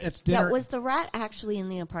 It's dinner. Yeah, was the rat actually in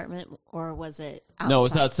the apartment or was it outside? No,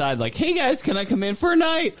 it's outside. Like, hey guys, can I come in for a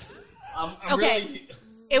night? Okay.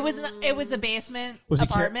 It was a basement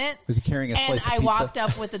apartment. Was he carrying a and slice of I pizza? walked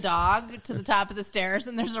up with the dog to the top of the stairs,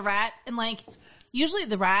 and there's a rat, and like usually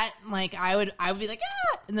the rat, like I would be like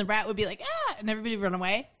and the rat would be like and everybody would run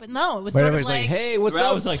away. But no, it was But sort of everybody's like, like, hey, what's The rat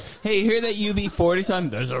up? was like, hey, hear that UB40 song?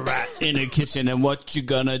 There's a rat in the kitchen, and what you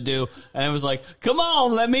gonna do? And it was like, come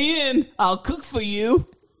on, let me in. I'll cook for you.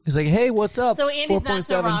 He's like, hey, what's up? So Andy's not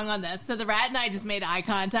so 4.7. wrong on this. So the rat and I just made eye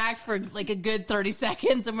contact for like a good 30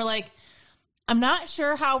 seconds, and we're like, I'm not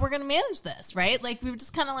sure how we're going to manage this, right? Like we were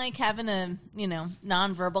just kind of like having a,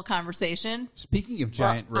 nonverbal conversation. Speaking of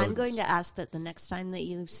giant rodents, I'm going to ask that the next time that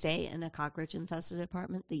you stay in a cockroach-infested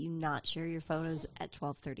apartment, that you not share your photos at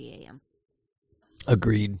 12:30 a.m.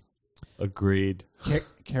 Agreed.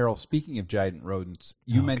 Carol, speaking of giant rodents,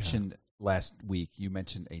 you mentioned last week, a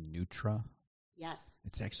Nutra. Yes.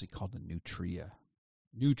 It's actually called a Nutria.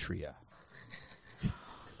 Nutria.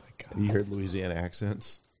 Have you heard Louisiana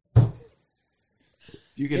accents?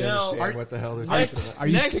 You can understand what the hell they're talking about. Are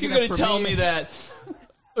you Next, sticking you're up going to for tell me? me that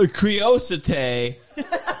Creosite.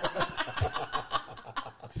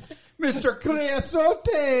 Mr. Creosote.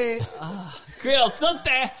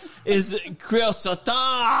 Creosite is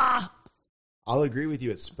Creosata. I'll agree with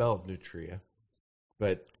you. It's spelled Nutria,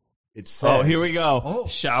 but it's said. Oh, here we go. Oh.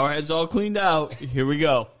 Showerhead's all cleaned out. Here we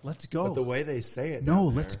go. Let's go. But the way they say it. No,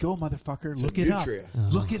 down let's there, go, motherfucker. it's Look a it up. Nutria.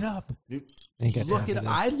 Look it up. Ain't got Look time it for up.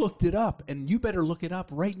 this. I looked it up, and you better look it up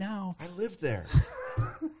right now. I lived there.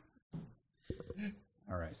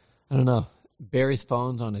 All right. I don't know. Barry's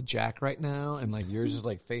phone's on a jack right now, and like yours is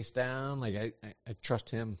like face down. Like I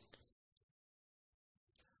trust him.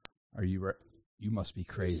 Are you? You must be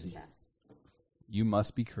crazy. You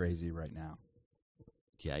must be crazy right now.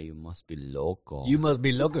 Yeah, you must be local. You must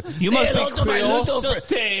be local. You Say must hello be to my little friend.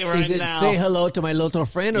 Creosite right Is it now. say hello to my little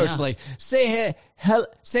friend, or Yeah. it's like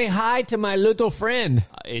say hi to my little friend?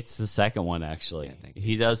 It's the second one, actually.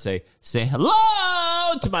 He does say hello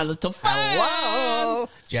to my little friend. Hello,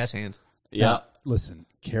 jazz hands. Yeah. Now, listen,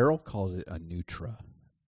 Carol called it a Nutra.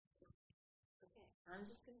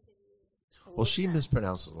 Well, she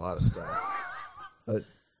mispronounces a lot of stuff. But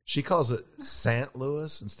she calls it St.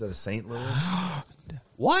 Louis instead of St. Louis.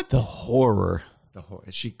 What the horror?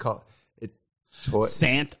 She called it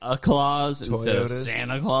Santa Claus instead of Toyotas.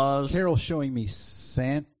 Santa Claus. Carol's showing me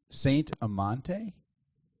Saint Amante.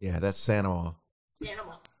 Yeah, that's Santa.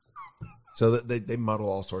 So they muddle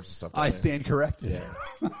all sorts of stuff. I down stand corrected. there.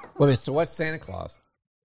 Yeah, Wait a minute, so what's Santa Claus?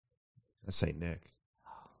 that's Saint Nick.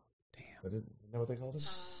 Damn, isn't that what they called him?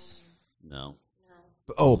 No.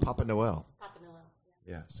 Oh, Papa Noel.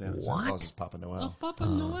 Yeah, Santa Claus is Papa Noel. Papa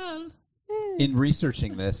Noel. In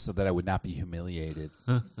researching this so that I would not be humiliated,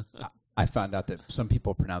 I found out that some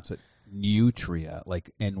people pronounce it Nutria,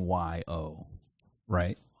 like Nyo,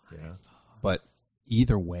 right? Yeah. But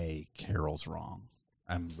either way, Carol's wrong.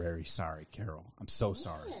 I'm very sorry, Carol. I'm so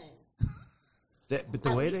sorry. But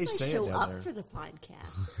the way they say show it down up there. for the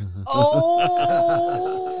podcast.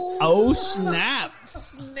 Oh, snap.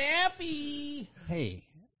 Snappy. Hey,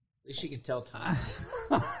 At least she can tell time.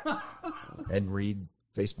 And read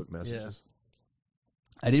Facebook messages.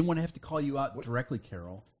 I didn't want to have to call you out directly,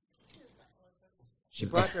 Carol. She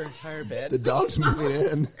brought her entire bed. The dog's moving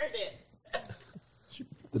in.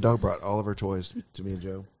 The dog brought all of her toys to me and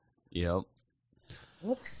Joe. Yep.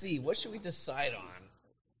 Let's see. What should we decide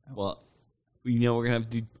on? Well, we're going to have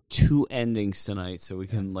to do 2 endings tonight so we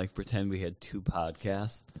can pretend we had 2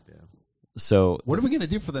 podcasts. Yeah. So What are we going to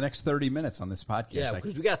do for the next 30 minutes on this podcast? Yeah,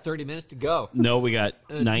 because we got 30 minutes to go. no, we got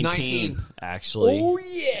 19 actually. Oh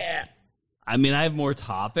yeah. I mean, I have more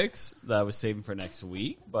topics that I was saving for next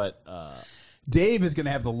week, but Dave is going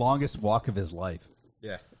to have the longest walk of his life.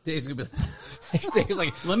 Yeah. Dave's gonna be Dave's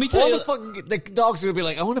like, Let me tell you- the dog's gonna be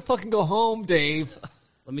like, I want to fucking go home, Dave.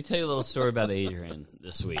 let me tell you a little story about Adrian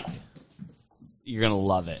this week. You're going to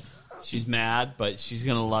love it. She's mad, but she's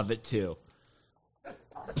going to love it too.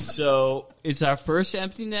 So it's our first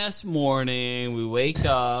empty nest morning. We wake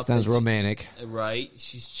up. Sounds romantic. Right?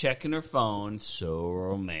 She's checking her phone. So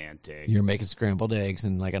romantic. You're making scrambled eggs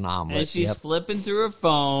and like an omelet. And she's flipping through her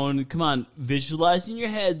phone. Come on, visualize in your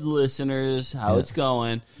head, listeners, how it's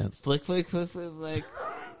going. Flick, flick, flick, flick, flick.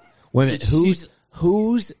 Wait a minute.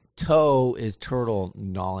 Whose toe is Turtle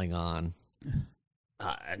gnawing on?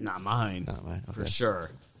 Not mine. Not mine. Okay. For sure.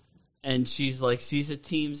 And she's like, sees a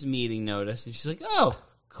Teams meeting notice, and she's like, oh,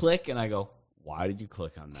 click. And I go, why did you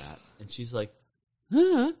click on that? And she's like,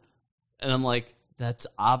 huh? And I'm like, that's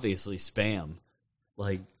obviously spam.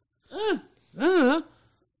 Like,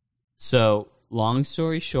 So, long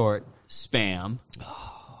story short, spam.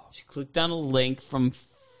 She clicked on a link from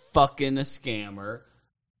fucking a scammer.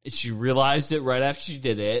 She realized it right after she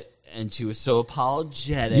did it, and she was so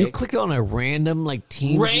apologetic. You clicked on a random, like,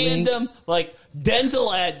 Teams link? Like,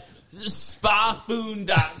 dental at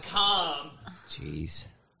spafoon.com. Jeez.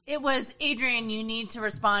 It was, Adrian, you need to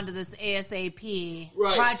respond to this ASAP.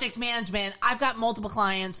 Right. Project management. I've got multiple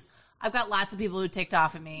clients. I've got lots of people who ticked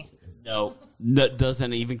off at me. No, that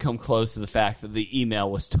doesn't even come close to the fact that the email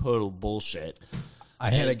was total bullshit. I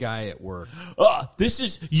had a guy at work. This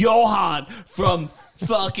is Johan from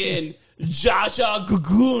fucking Jaja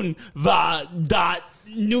Gugun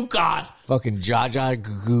Nuka. Fucking Jaja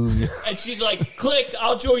Gugun. And she's like, click,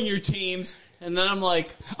 I'll join your teams. And then I'm like,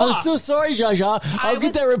 I'm so sorry, Jaja. I'll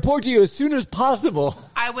get that report to you as soon as possible.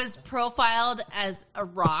 I was profiled as a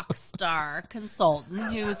rock star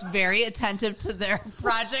consultant who's very attentive to their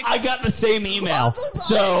project. I got the same email.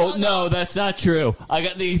 So, no, that's not true. I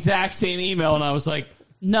got the exact same email, and I was like,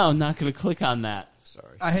 no, I'm not going to click on that.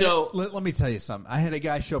 Sorry. Let me tell you something. I had a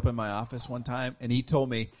guy show up in my office one time, and he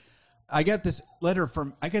told me, I got this email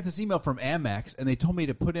from Amex, and they told me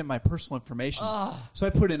to put in my personal information. So I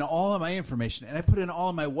put in all of my information, and I put in all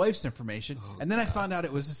of my wife's information, and then I found out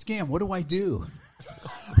it was a scam. What do I do?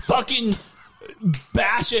 Fucking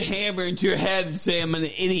bash a hammer into your head and say I'm an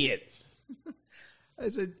idiot. I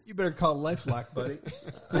said, you better call LifeLock, buddy.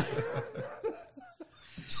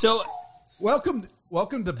 So, welcome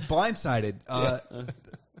to Blindsided.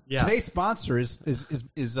 Today's sponsor is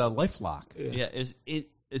LifeLock. Yeah, is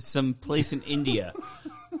some place in India.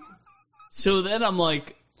 So then I'm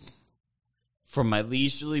like, for my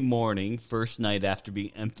leisurely morning, first night after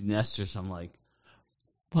being empty nesters, I'm like,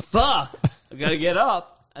 fuck, I gotta get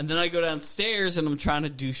up. And then I go downstairs and I'm trying to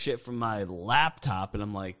do shit from my laptop, and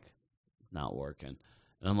I'm like, not working.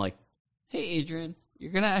 And I'm like, hey, Adrian,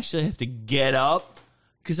 you're gonna actually have to get up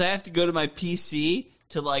because I have to go to my PC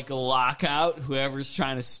to like lock out whoever's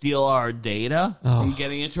trying to steal our data from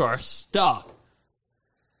getting into our stuff.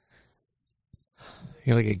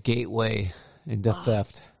 You're like a gateway into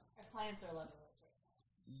theft. Our clients are loving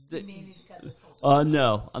this. You may need to cut this whole thing.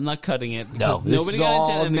 No, I'm not cutting it. No, nobody this is got all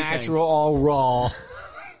into anything. natural, all raw.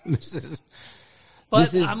 This is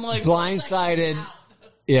I'm like, blindsided.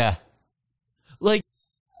 Yeah. Like,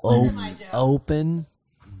 open.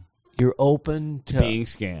 You're open to being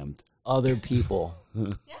scammed. other people.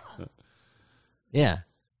 Yeah.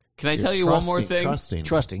 Can I tell you one more thing? Trusting.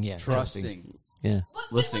 Trusting. Yeah. Yeah.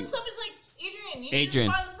 But Listening. when somebody's like, Adrian, you need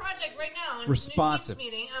Adrian. to respond to this project right now. And Responsive. New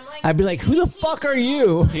Teams meeting. I'm like, I'd be like, who the fuck are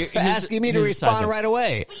you Here's- asking me to here's the side respond note. right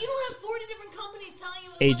away? but you don't have 40 different companies telling you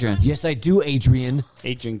what's Adrian. going on. Yes, I do, Adrian.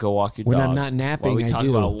 Adrian, go walk your When dog. I'm not napping, While we I talk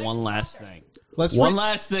do. about one last thing. Let's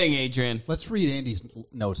Last thing, Adrian. Let's read Andy's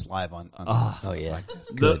notes live on Oh, yeah.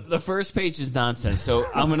 The first page is nonsense, so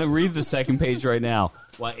I'm going to read the second page right now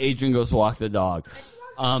while Adrian goes walk the dog.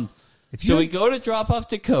 So we go to drop off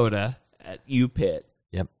Dakota at U-Pit,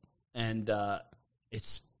 Yep. and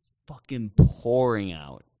it's fucking pouring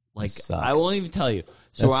out. Like, sucks. I won't even tell you.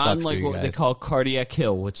 So That we're on sucks for like you what they guys. call Cardiac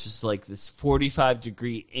Hill, which is like this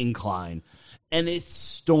 45-degree incline, and it's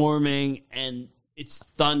storming and it's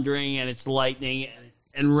thundering and it's lightning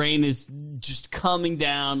and rain is just coming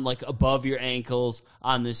down like above your ankles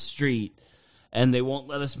on this street, and they won't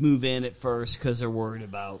let us move in at first because they're worried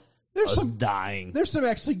about us dying. There's some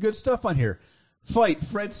actually good stuff on here. Fight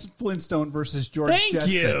Fred Flintstone versus George Thank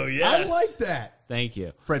Jetson. you, yes. I like that. Thank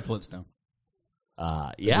you. Fred Flintstone.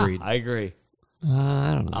 Yeah, Agreed. I agree.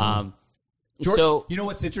 I don't know. So you know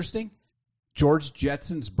what's interesting? George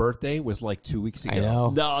Jetson's birthday was like 2 weeks ago. I know.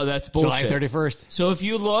 no, that's bullshit. July 31st. So if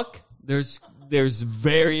you look, there's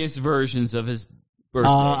various versions of his birthday.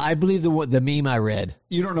 I believe the meme I read.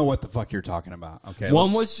 You don't know what the fuck you're talking about. Okay.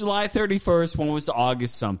 One was July 31st, one was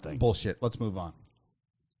August something. Bullshit. Let's move on.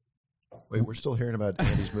 Wait, we're still hearing about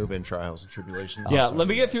Andy's move-in trials and tribulations. Yeah, let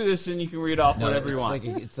me get through this and you can read off whatever you want.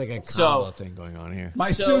 It's like a So- combo thing going on here.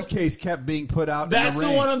 My suitcase kept being put out. That's in the the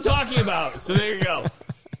rain. one I'm talking about. So there you go.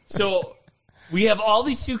 So we have all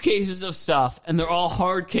these suitcases of stuff, and they're all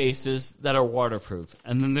hard cases that are waterproof.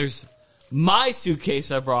 And then there's my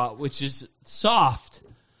suitcase I brought, which is soft,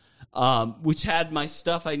 which had my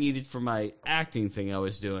stuff I needed for my acting thing I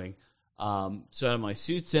was doing. So I had my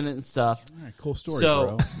suits in it and stuff. All right, cool story,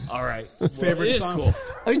 So, bro. all right. Favorite it is song? cool.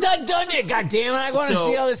 Are you not done yet? God damn it! I want to So-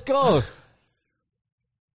 see how this goes.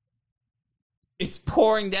 It's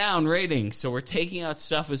pouring down rating, so we're taking out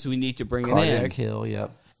stuff as we need to bring it in. Cardiac Hill.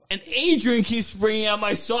 Yep. And Adrian keeps bringing out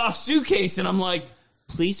my soft suitcase, and I'm like,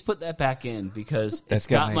 please put that back in because That's it's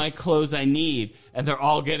got got my clothes I need, and they're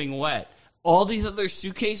all getting wet. All these other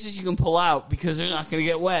suitcases you can pull out because they're not going to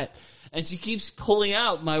get wet. And she keeps pulling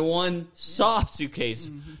out my one soft suitcase.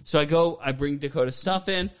 So I bring Dakota's stuff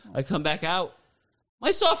in, I come back out, my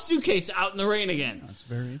soft suitcase out in the rain again. That's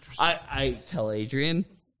very interesting. I tell Adrian,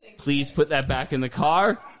 please put that back in the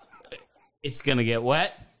car. It's going to get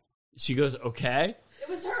wet. She goes, okay. It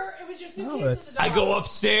was your suitcase with the I go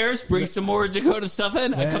upstairs, bring some more Dakota stuff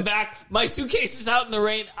in. I come back, my suitcase is out in the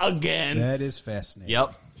rain again. That is fascinating.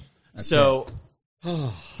 Yep. So,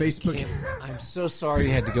 Facebook. I'm so sorry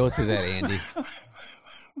you had to go through that, Andy.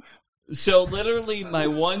 so literally, my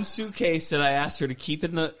one suitcase that I asked her to keep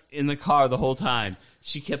in the car the whole time,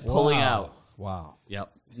 she kept pulling out. Wow.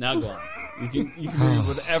 Yep. Now go on. You can bring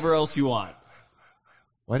whatever else you want.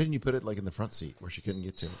 Why didn't you put it like in the front seat where she couldn't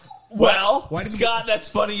get to it? Well, Scott, that's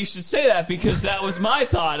funny you should say that because that was my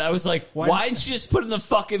thought. I was like, why didn't you just put it in the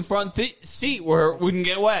fucking front seat where it wouldn't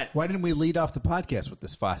get wet? Why didn't we lead off the podcast with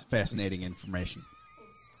this fascinating information?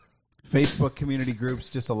 Facebook community groups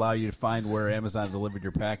just allow you to find where Amazon delivered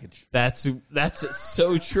your package. That's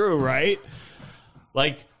so true, right?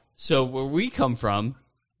 Like, so where we come from,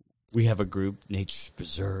 we have a group, Nature's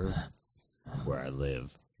Preserve, where I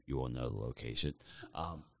live. You will know the location.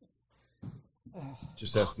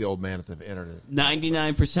 Just ask the old man at the internet.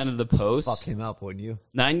 99% of the posts. Fuck him up, wouldn't you?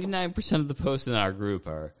 99% of the posts in our group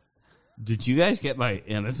are, did you guys get my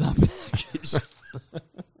Amazon package?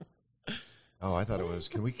 Oh, I thought it was,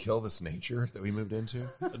 can we kill this nature that we moved into?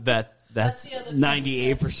 That's the other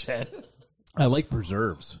 98%. I like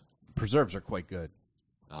preserves. Preserves are quite good.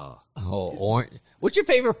 Oh, orange. What's your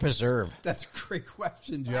favorite preserve? That's a great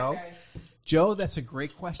question, Joe. Joe, that's a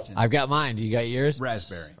great question. I've got mine. Do you got yours?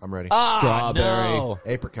 Raspberry. I'm ready. Strawberry. No.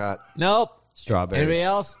 Apricot. Nope. Strawberry. Anybody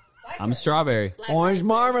else? I'm strawberry. Orange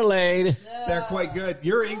marmalade. They're quite good.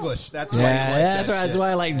 You're English. That's why Yeah, you like that's that right. That's shit. why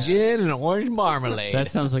I like gin and orange marmalade. That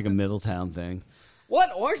sounds like a Middletown thing. What?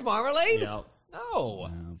 Orange marmalade? Yep. No.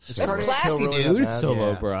 Is That's Cardiac Hill classy, really that dude. bad? So Yeah.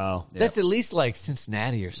 lowbrow. That's at least like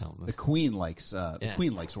Cincinnati or something. The Queen likes Yeah.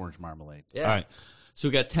 orange marmalade. Yeah. All right. So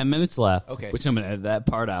we got 10 minutes left, Okay. which I'm going to edit that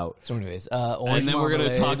part out. So anyways, orange And then we're going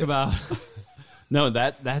to marmalade. talk about... No,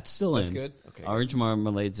 that's still in. That's good? Okay, Orange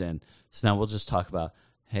marmalade's in. So now we'll just talk about,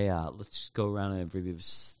 hey, let's just go around and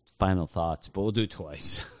everybody's final thoughts, but we'll do it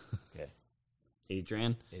twice. Okay.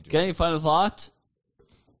 Adrian, got any final thoughts?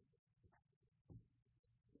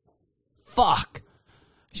 Fuck.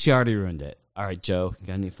 She already ruined it. All right, Joe,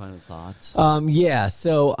 got any final thoughts? Yeah,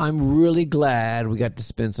 so I'm really glad we got to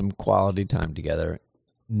spend some quality time together,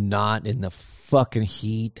 not in the fucking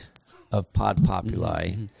heat of Pod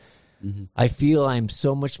Populi. I feel I'm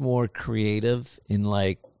so much more creative in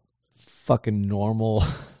like fucking normal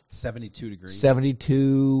 72 degrees.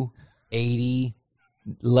 72, 80,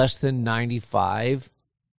 less than 95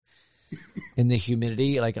 in the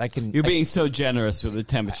humidity. Like I can You're being so generous with the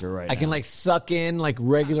temperature right now. I can like suck in like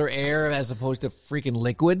regular air as opposed to freaking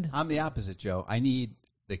liquid. I'm the opposite, Joe. I need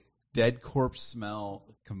the dead corpse smell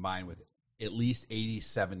combined with at least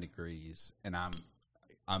 87 degrees, and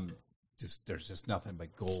I'm just there's just nothing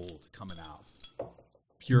but gold coming out,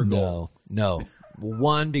 pure gold. No.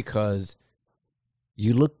 One, because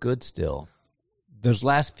you look good still. Those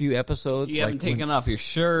last few episodes, You haven't like taken off your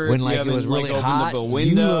shirt. when you like it haven't, was really opened hot, up a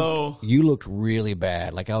window. you looked really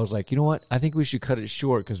bad. Like I was like, you know what? I think we should cut it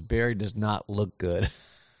short because Barry does not look good.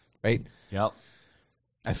 Right? Yep.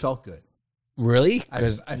 I felt good. Really? I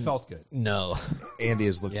 'Cause felt good. no. Andy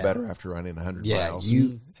has looked Yeah. better after running 100 Yeah, miles.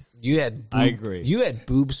 you had I agree. You had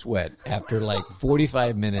boob sweat after like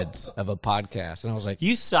 45 minutes of a podcast, and I was like,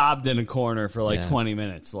 You sobbed in a corner for like Yeah. 20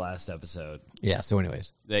 minutes last episode yeah. So,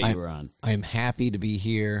 anyways, that you were on. I'm happy to be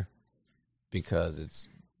here because it's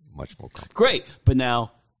much more comfortable. Great. But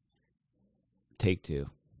now, take two.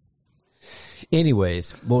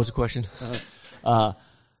 Anyways, what was the question?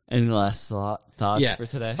 Any last thoughts Yeah. for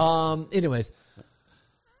today? Anyways,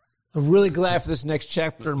 I'm really glad for this next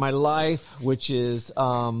chapter in my life, which is I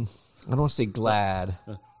don't want to say glad,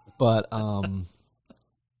 but I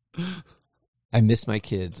miss my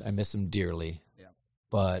kids. I miss them dearly. Yeah.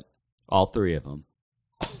 But All three of them.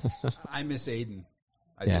 I miss Aiden.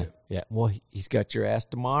 I Yeah, do. yeah. Well, he's got your ass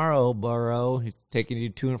tomorrow, Burrow. He's taking you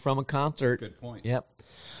to and from a concert. Good point. Yep.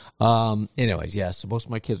 Anyways, yeah, so most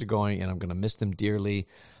of my kids are going, and I'm going to miss them dearly,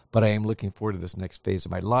 but I am looking forward to this next phase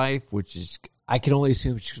of my life, which is, I can only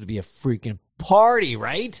assume it's going to be a freaking party,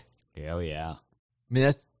 right? Hell yeah. I mean,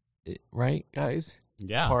 that's, right, guys?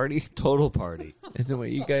 Yeah. Party? Total party. Isn't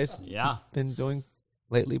what you guys Yeah. been doing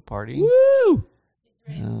lately, partying? Woo!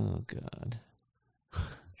 Oh, God.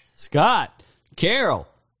 Scott, Carol.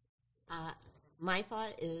 My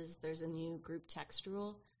thought is there's a new group text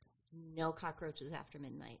rule. No cockroaches after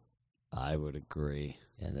midnight. I would agree.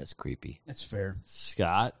 Yeah, that's creepy. That's fair.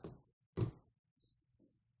 Scott.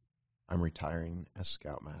 I'm retiring as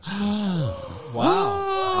Scoutmaster.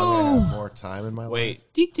 Wow. I'm going to have more time in my life.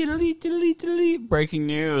 Wait. Breaking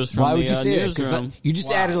news from Why would the you say that? newsroom. Because you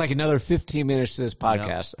just added like another 15 minutes to this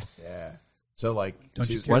podcast. Yeah. So, like, Don't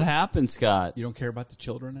you Tuesday- care? What happened, Scott? You don't care about the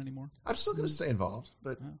children anymore? I'm still going to stay involved,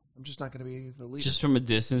 but I'm just not going to be the leader. Just from a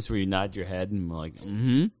distance where you nod your head and we're like,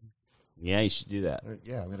 mm-hmm. Yeah, you should do that.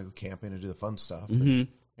 Yeah, I'm going to go camping and do the fun stuff. Mm-hmm.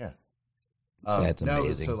 Yeah. That's no,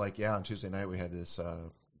 amazing. So, like, yeah, on Tuesday night we had this,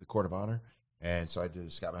 the Court of Honor, and so I did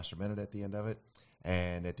a Scoutmaster Minute at the end of it,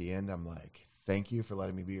 and at the end I'm like, thank you for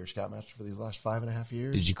letting me be your Scoutmaster for these last 5.5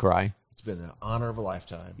 years. Did you cry? It's been the honor of a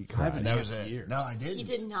lifetime. cried. That was 5.5 it. years. No, I didn't. He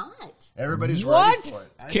did not. Everybody's What? ready for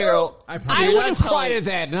it. I know. Carol, I you're would not have telling- cried at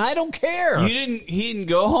that, and I don't care. He didn't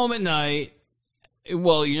go home at night.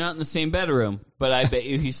 Well, you're not in the same bedroom, but I bet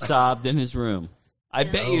you he sobbed in his room. I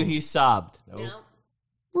bet you he sobbed. Nope. No.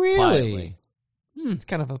 Really? Quietly. It's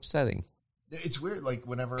kind of upsetting. It's weird. Like,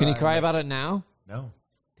 whenever Can you cry about it now? No.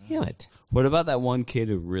 Damn it. What about that one kid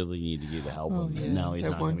who really needed you to help him? And now he's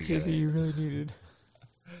not going to get it. you really needed.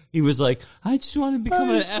 He was like, I just want to become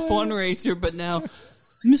an F1 racer, but now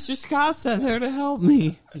Mr. Scott's out there to help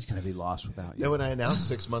me. He's going to be lost without you. No, when I announced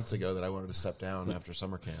 6 months ago that I wanted to step down after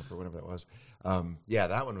summer camp or whatever that was, yeah,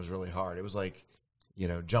 that one was really hard. It was like,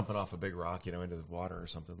 jumping off a big rock, into the water or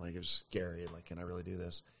something. Like, it was scary. Like, can I really do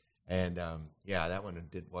this? And yeah, that one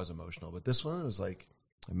was emotional. But this one was like,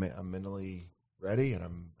 I'm mentally ready,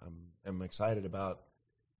 and I'm excited about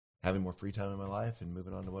having more free time in my life and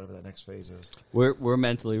moving on to whatever that next phase is. We're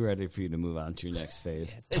mentally ready for you to move on to your next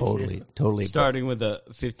phase. Totally. Starting with a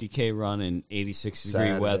 50K run in 86-degree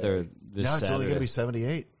Saturday. weather this Now it's Saturday. only going to be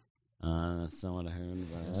 78. That's not what I heard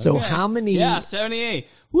about. So how many? Yeah, 78.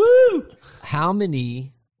 Woo! How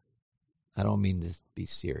many? I don't mean to be a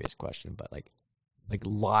serious question, but like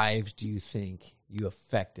lives do you think you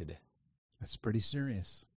affected? That's pretty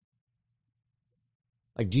serious.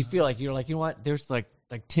 Like, do you feel like you're like, you know what? There's like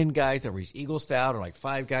 10 guys that reached Eagle Scout, or like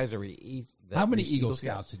 5 guys that reached. How many Eagle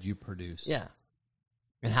Scouts did you produce? Yeah.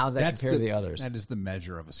 And how that compare to the others? That is the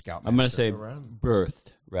measure of a scout. I'm going to say Around.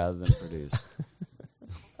 birthed rather than produced.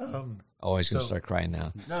 Oh, he's going to So- start crying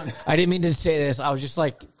now. No, I didn't mean to say this. I was just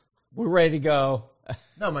like, we're ready to go.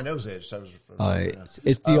 no, my nose itched. I was.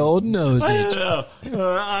 It's the old nose itch.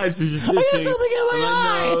 My eyes are just itching. something in my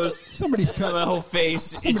eye. nose, Somebody's my cutting. whole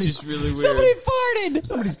face. It's just really weird. Somebody farted.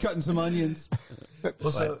 Somebody's cutting some onions.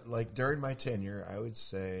 Well, so like during my tenure, I would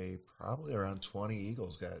say probably around 20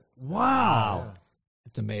 Eagles got. Wow. Yeah.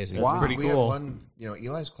 It's amazing. That's pretty we cool. had one.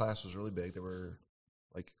 Eli's class was really big. There were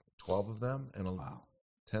like 12 of them, and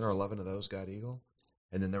 10 or 11 of those got Eagle.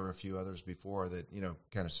 And then there were a few others before that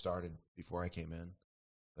kind of started before I came in.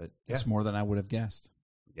 But yeah, It's more than I would have guessed.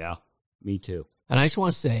 Yeah, me too. And I just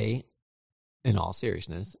want to say, in all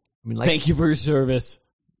seriousness, I mean, like, Thank you for your service.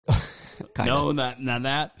 kinda. No, not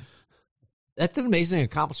that. That's an amazing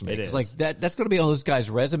accomplishment. It 'Cause, is. like that's going to be on those guys'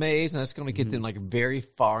 resumes, and that's going to get them like very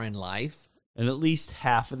far in life. And at least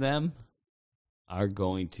half of them are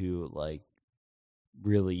going to like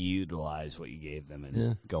really utilize what you gave them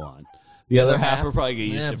and go on. The other half are probably going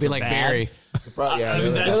to use it be for like bad. Barry. yeah, I mean,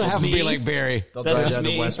 The that's other just half will be me. like Barry. they'll that's drive just down to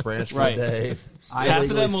me. West Branch for Right. a day. Half of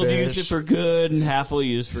them will illegally use it fish. for good, and half will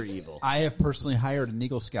use for evil. I have personally hired an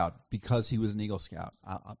Eagle Scout because he was an Eagle Scout.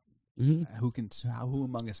 Mm-hmm. Who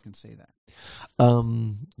among us can say that?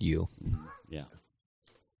 You. Yeah,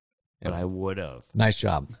 but I would have. Nice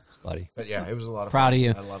job, buddy. But yeah, it was a lot of Proud fun. of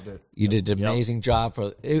you. I loved it. You did an amazing job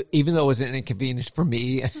even though it was an inconvenience for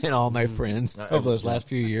me and all my friends over those last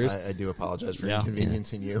few years. I do apologize for Yeah.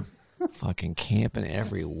 inconveniencing you. Fucking camping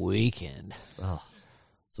every weekend. Oh,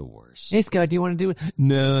 it's the worst. Hey, Scott, do you want to do it?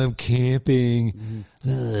 No, I'm camping.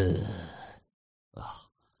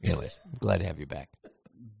 Anyways, I'm glad to have you back.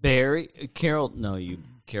 Barry, Carol,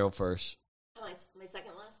 Carol first. My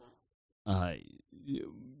second last thought? Did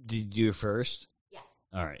you do your first? Yeah.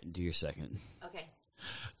 All right, do your second. Okay.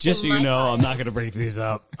 Just so my you know, thought- I'm not going to break these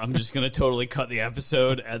up. I'm just going to totally cut the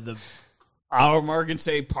episode at the hour mark and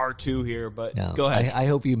say part 2 here, but No, go ahead. I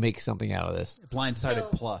hope you make something out of this.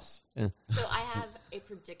 Blindsided So- plus. So I have a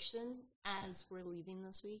prediction as we're leaving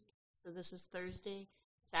this week. So this is Thursday.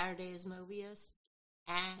 Saturday is Mobius.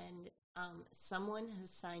 And someone has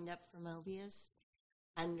signed up for Mobius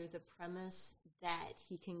under the premise that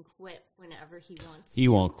he can quit whenever he wants He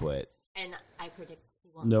to. won't quit. And I predict he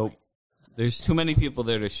won't Nope. quit. There's too many people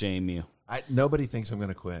there to shame you. Nobody thinks I'm going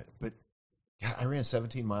to quit, but God, I ran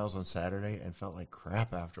 17 miles on Saturday and felt like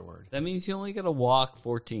crap afterward. That means you only got to walk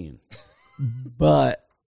 14. But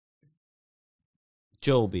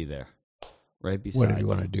Joe will be there, right beside what do you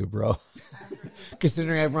want to do, bro?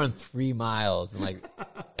 Considering I've run 3 miles and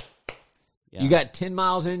Yeah. you got 10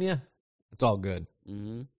 miles in you, it's all good.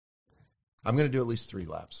 Mhm. I'm going to do at least 3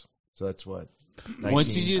 laps. So that's what? 19,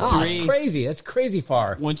 Once you do Oh, 3, that's crazy. That's crazy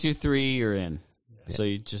far. once you're 3, you're in. So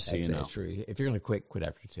you just so you know. That's true. If you're going to quit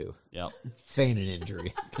after 2. Yep. Feign an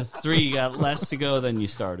injury. Because 3, you got less to go than you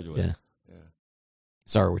started with. Yeah.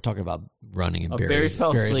 Sorry, we're talking about running, and Oh, Barry, Barry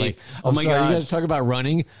fell Barry's asleep. Like, Oh I'm my sorry, God. you guys talking about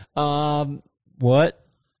running? What?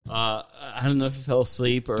 I don't know if he fell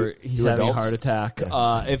asleep or he's do having adults? a heart attack.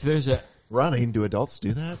 Yeah. If there's a running. Do adults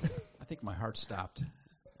do that? I think my heart stopped.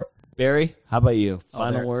 Barry, how about you? Oh,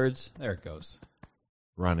 Final there. words. There it goes.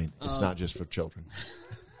 Running. It's not just for children.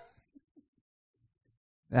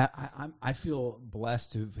 I feel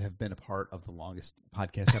blessed to have been a part of the longest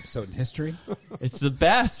podcast episode in history. It's the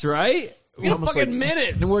best, right? It's almost Fucking like,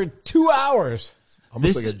 minute, and we're 2 hours.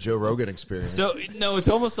 almost This- like a Joe Rogan experience. So no, it's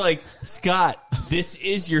almost like Scott. This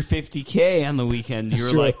is your 50K on the weekend. You're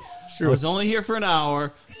True. like, True. I was only here for an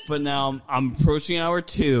hour, but now I'm approaching hour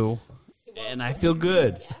 2, and I feel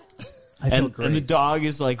good. I feel And great. the dog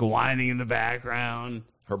is like whining in the background.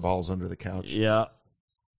 Her ball's under the couch. Yeah.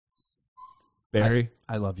 Barry,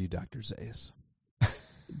 I love you, Dr. Zayas.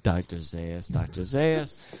 Dr.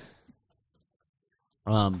 Zayas.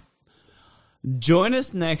 Join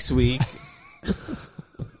us next week.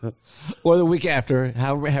 Or the week after,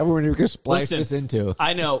 however we're going to splice Listen, this into.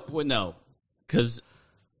 I know, well, no, because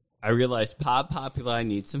I realized Pod Populi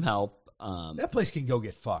needs some help. That place can go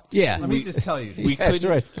get fucked. Yeah. Let me just tell you. We That's couldn't.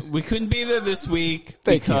 right. We couldn't be there this week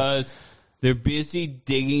Thank you. because they're busy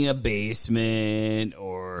digging a basement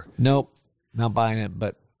or Nope, not buying it,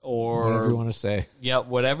 but whatever you or want to say. yeah,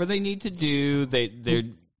 whatever they need to do. They're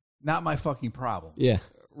Not my fucking problem. Yeah.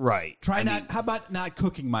 right. How about not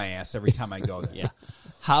cooking my ass every time I go there? Yeah.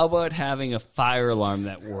 How about having a fire alarm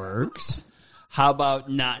that works? How about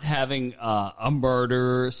not having a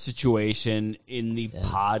murder situation in the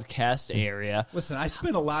podcast area? Listen, I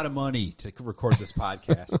spent a lot of money to record this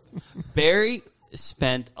podcast. Barry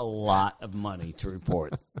spent a lot of money to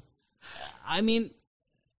report. I mean,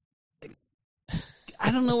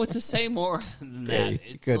 I don't know what to say more than that.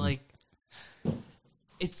 It's couldn't. like,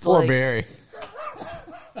 it's Poor like Barry.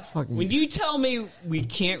 Fucking when you tell me we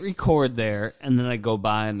can't record there, and then I go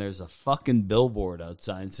by and there's a fucking billboard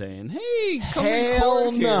outside saying, "Hey, come hell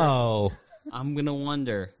record here." no. I'm gonna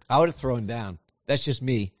wonder, I would have thrown down. That's just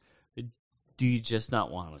me. do you just not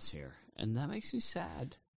want us here? And that makes me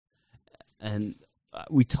sad. And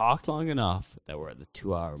we talked long enough that we're at the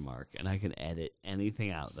 2-hour mark, and I can edit anything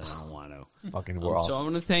out that I don't want to. Fucking So world. I'm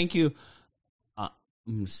going to thank you.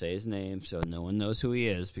 I'm going to say his name so no one knows who he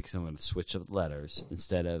is because I'm going to switch up letters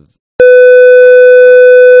instead of.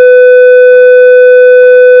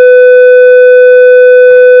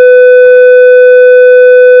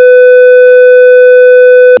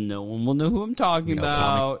 No one will know who I'm talking You know,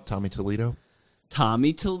 about. Tommy Toledo.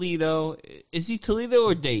 Tommy Toledo. Is he Toledo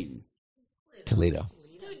or Dayton? Toledo.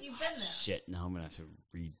 Dude, you've been there. Shit, now I'm going to have to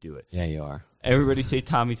redo it. Yeah, you are. Everybody say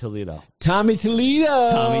Tommy Toledo. Tommy Toledo.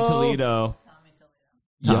 Tommy Toledo.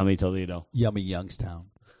 Tommy Toledo. Yummy Youngstown.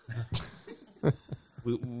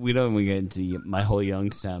 We don't even get into my whole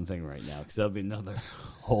Youngstown thing right now because that'll be another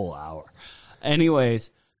whole hour. Anyways,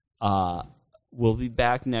 we'll be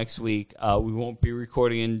back next week. We won't be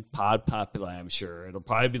recording in Pod Populi, I'm sure. It'll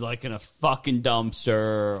probably be like in a fucking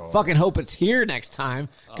dumpster. Or, Fucking hope it's here next time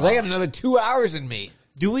because I got another 2 hours in me.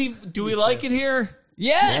 do we like it here?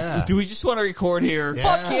 Yes. Yeah. Do we just want to record here? Yeah.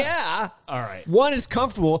 Fuck yeah. All right. One is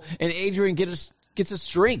comfortable, and Adrian gets us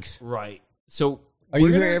drinks. Right. So Are you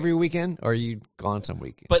we're here gonna- every weekend, or are you gone some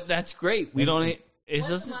weekend? But that's great. We don't. It Once a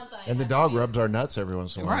doesn't. month I And the have dog to- rubs our nuts every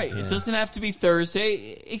once in a while. Right. It doesn't have to be Thursday.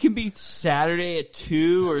 It can be Saturday at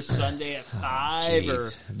 2 or Sunday at 5 or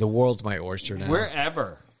Jeez. The world's my oyster now.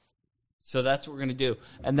 wherever. So that's what we're going to do.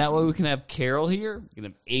 And that way we can have Carol here. We can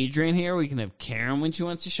have Adrian here. We can have Karen when she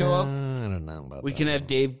wants to show up. I don't know about We that. can have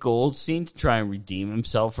Dave Goldstein to try and redeem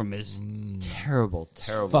himself from his terrible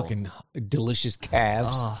fucking delicious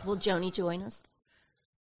calves. Will Joni join us?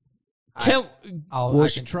 I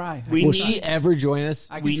can try. Will she ever join us?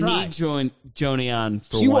 I can we try. need Joni on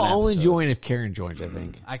for She will one only episode. join if Karen joins, I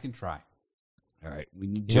think. I can try. All right, we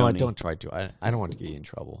need You know what? Joni. Don't try to. I don't want to get you in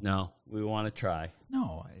trouble. No, we want to try.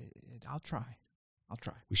 No, I'll try. I'll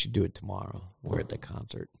try. We should do it tomorrow. We're at the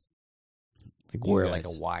concert. Like wear like a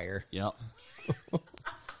guys. wire. Yep.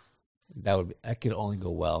 That could only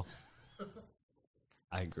go well.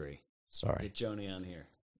 I agree. Sorry. Get Joni on here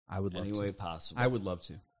I would love any to. way possible. I would love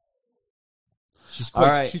to. She's All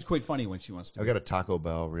quite, right. She's quite funny when she wants to. I've got a Taco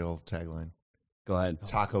Bell real tagline. Go ahead.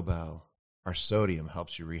 Taco Bell. Our sodium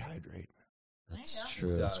helps you rehydrate. That's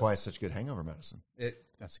true. That's why it's such good hangover medicine.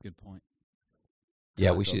 That's a good point.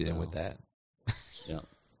 Yeah, we should end with that. Yeah.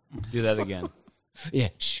 Do that again. Yeah.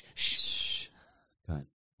 Shh. Shh. Go ahead.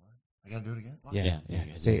 I got to do it again? What? Yeah. Yeah, Yeah.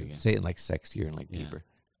 yeah, Say do it it. again. Say it in like sexier and like Yeah. deeper.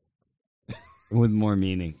 With more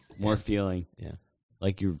meaning, more feeling. Yeah.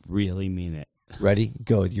 Like you really mean it. Ready?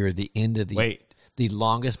 Go. You're at the end of the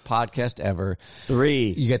longest podcast ever.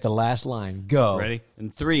 3. You get the last line. Go. Ready?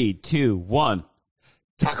 And 3, 2, 1.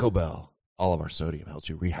 Taco Bell. All of our sodium helps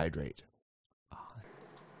you rehydrate.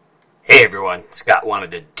 Hey everyone, Scott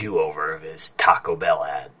wanted a do-over of his Taco Bell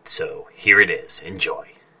ad, so here it is. Enjoy.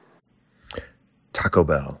 Taco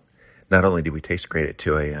Bell. Not only do we taste great at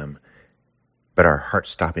 2 a.m., but our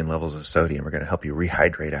heart-stopping levels of sodium are going to help you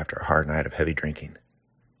rehydrate after a hard night of heavy drinking.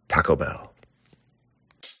 Taco Bell.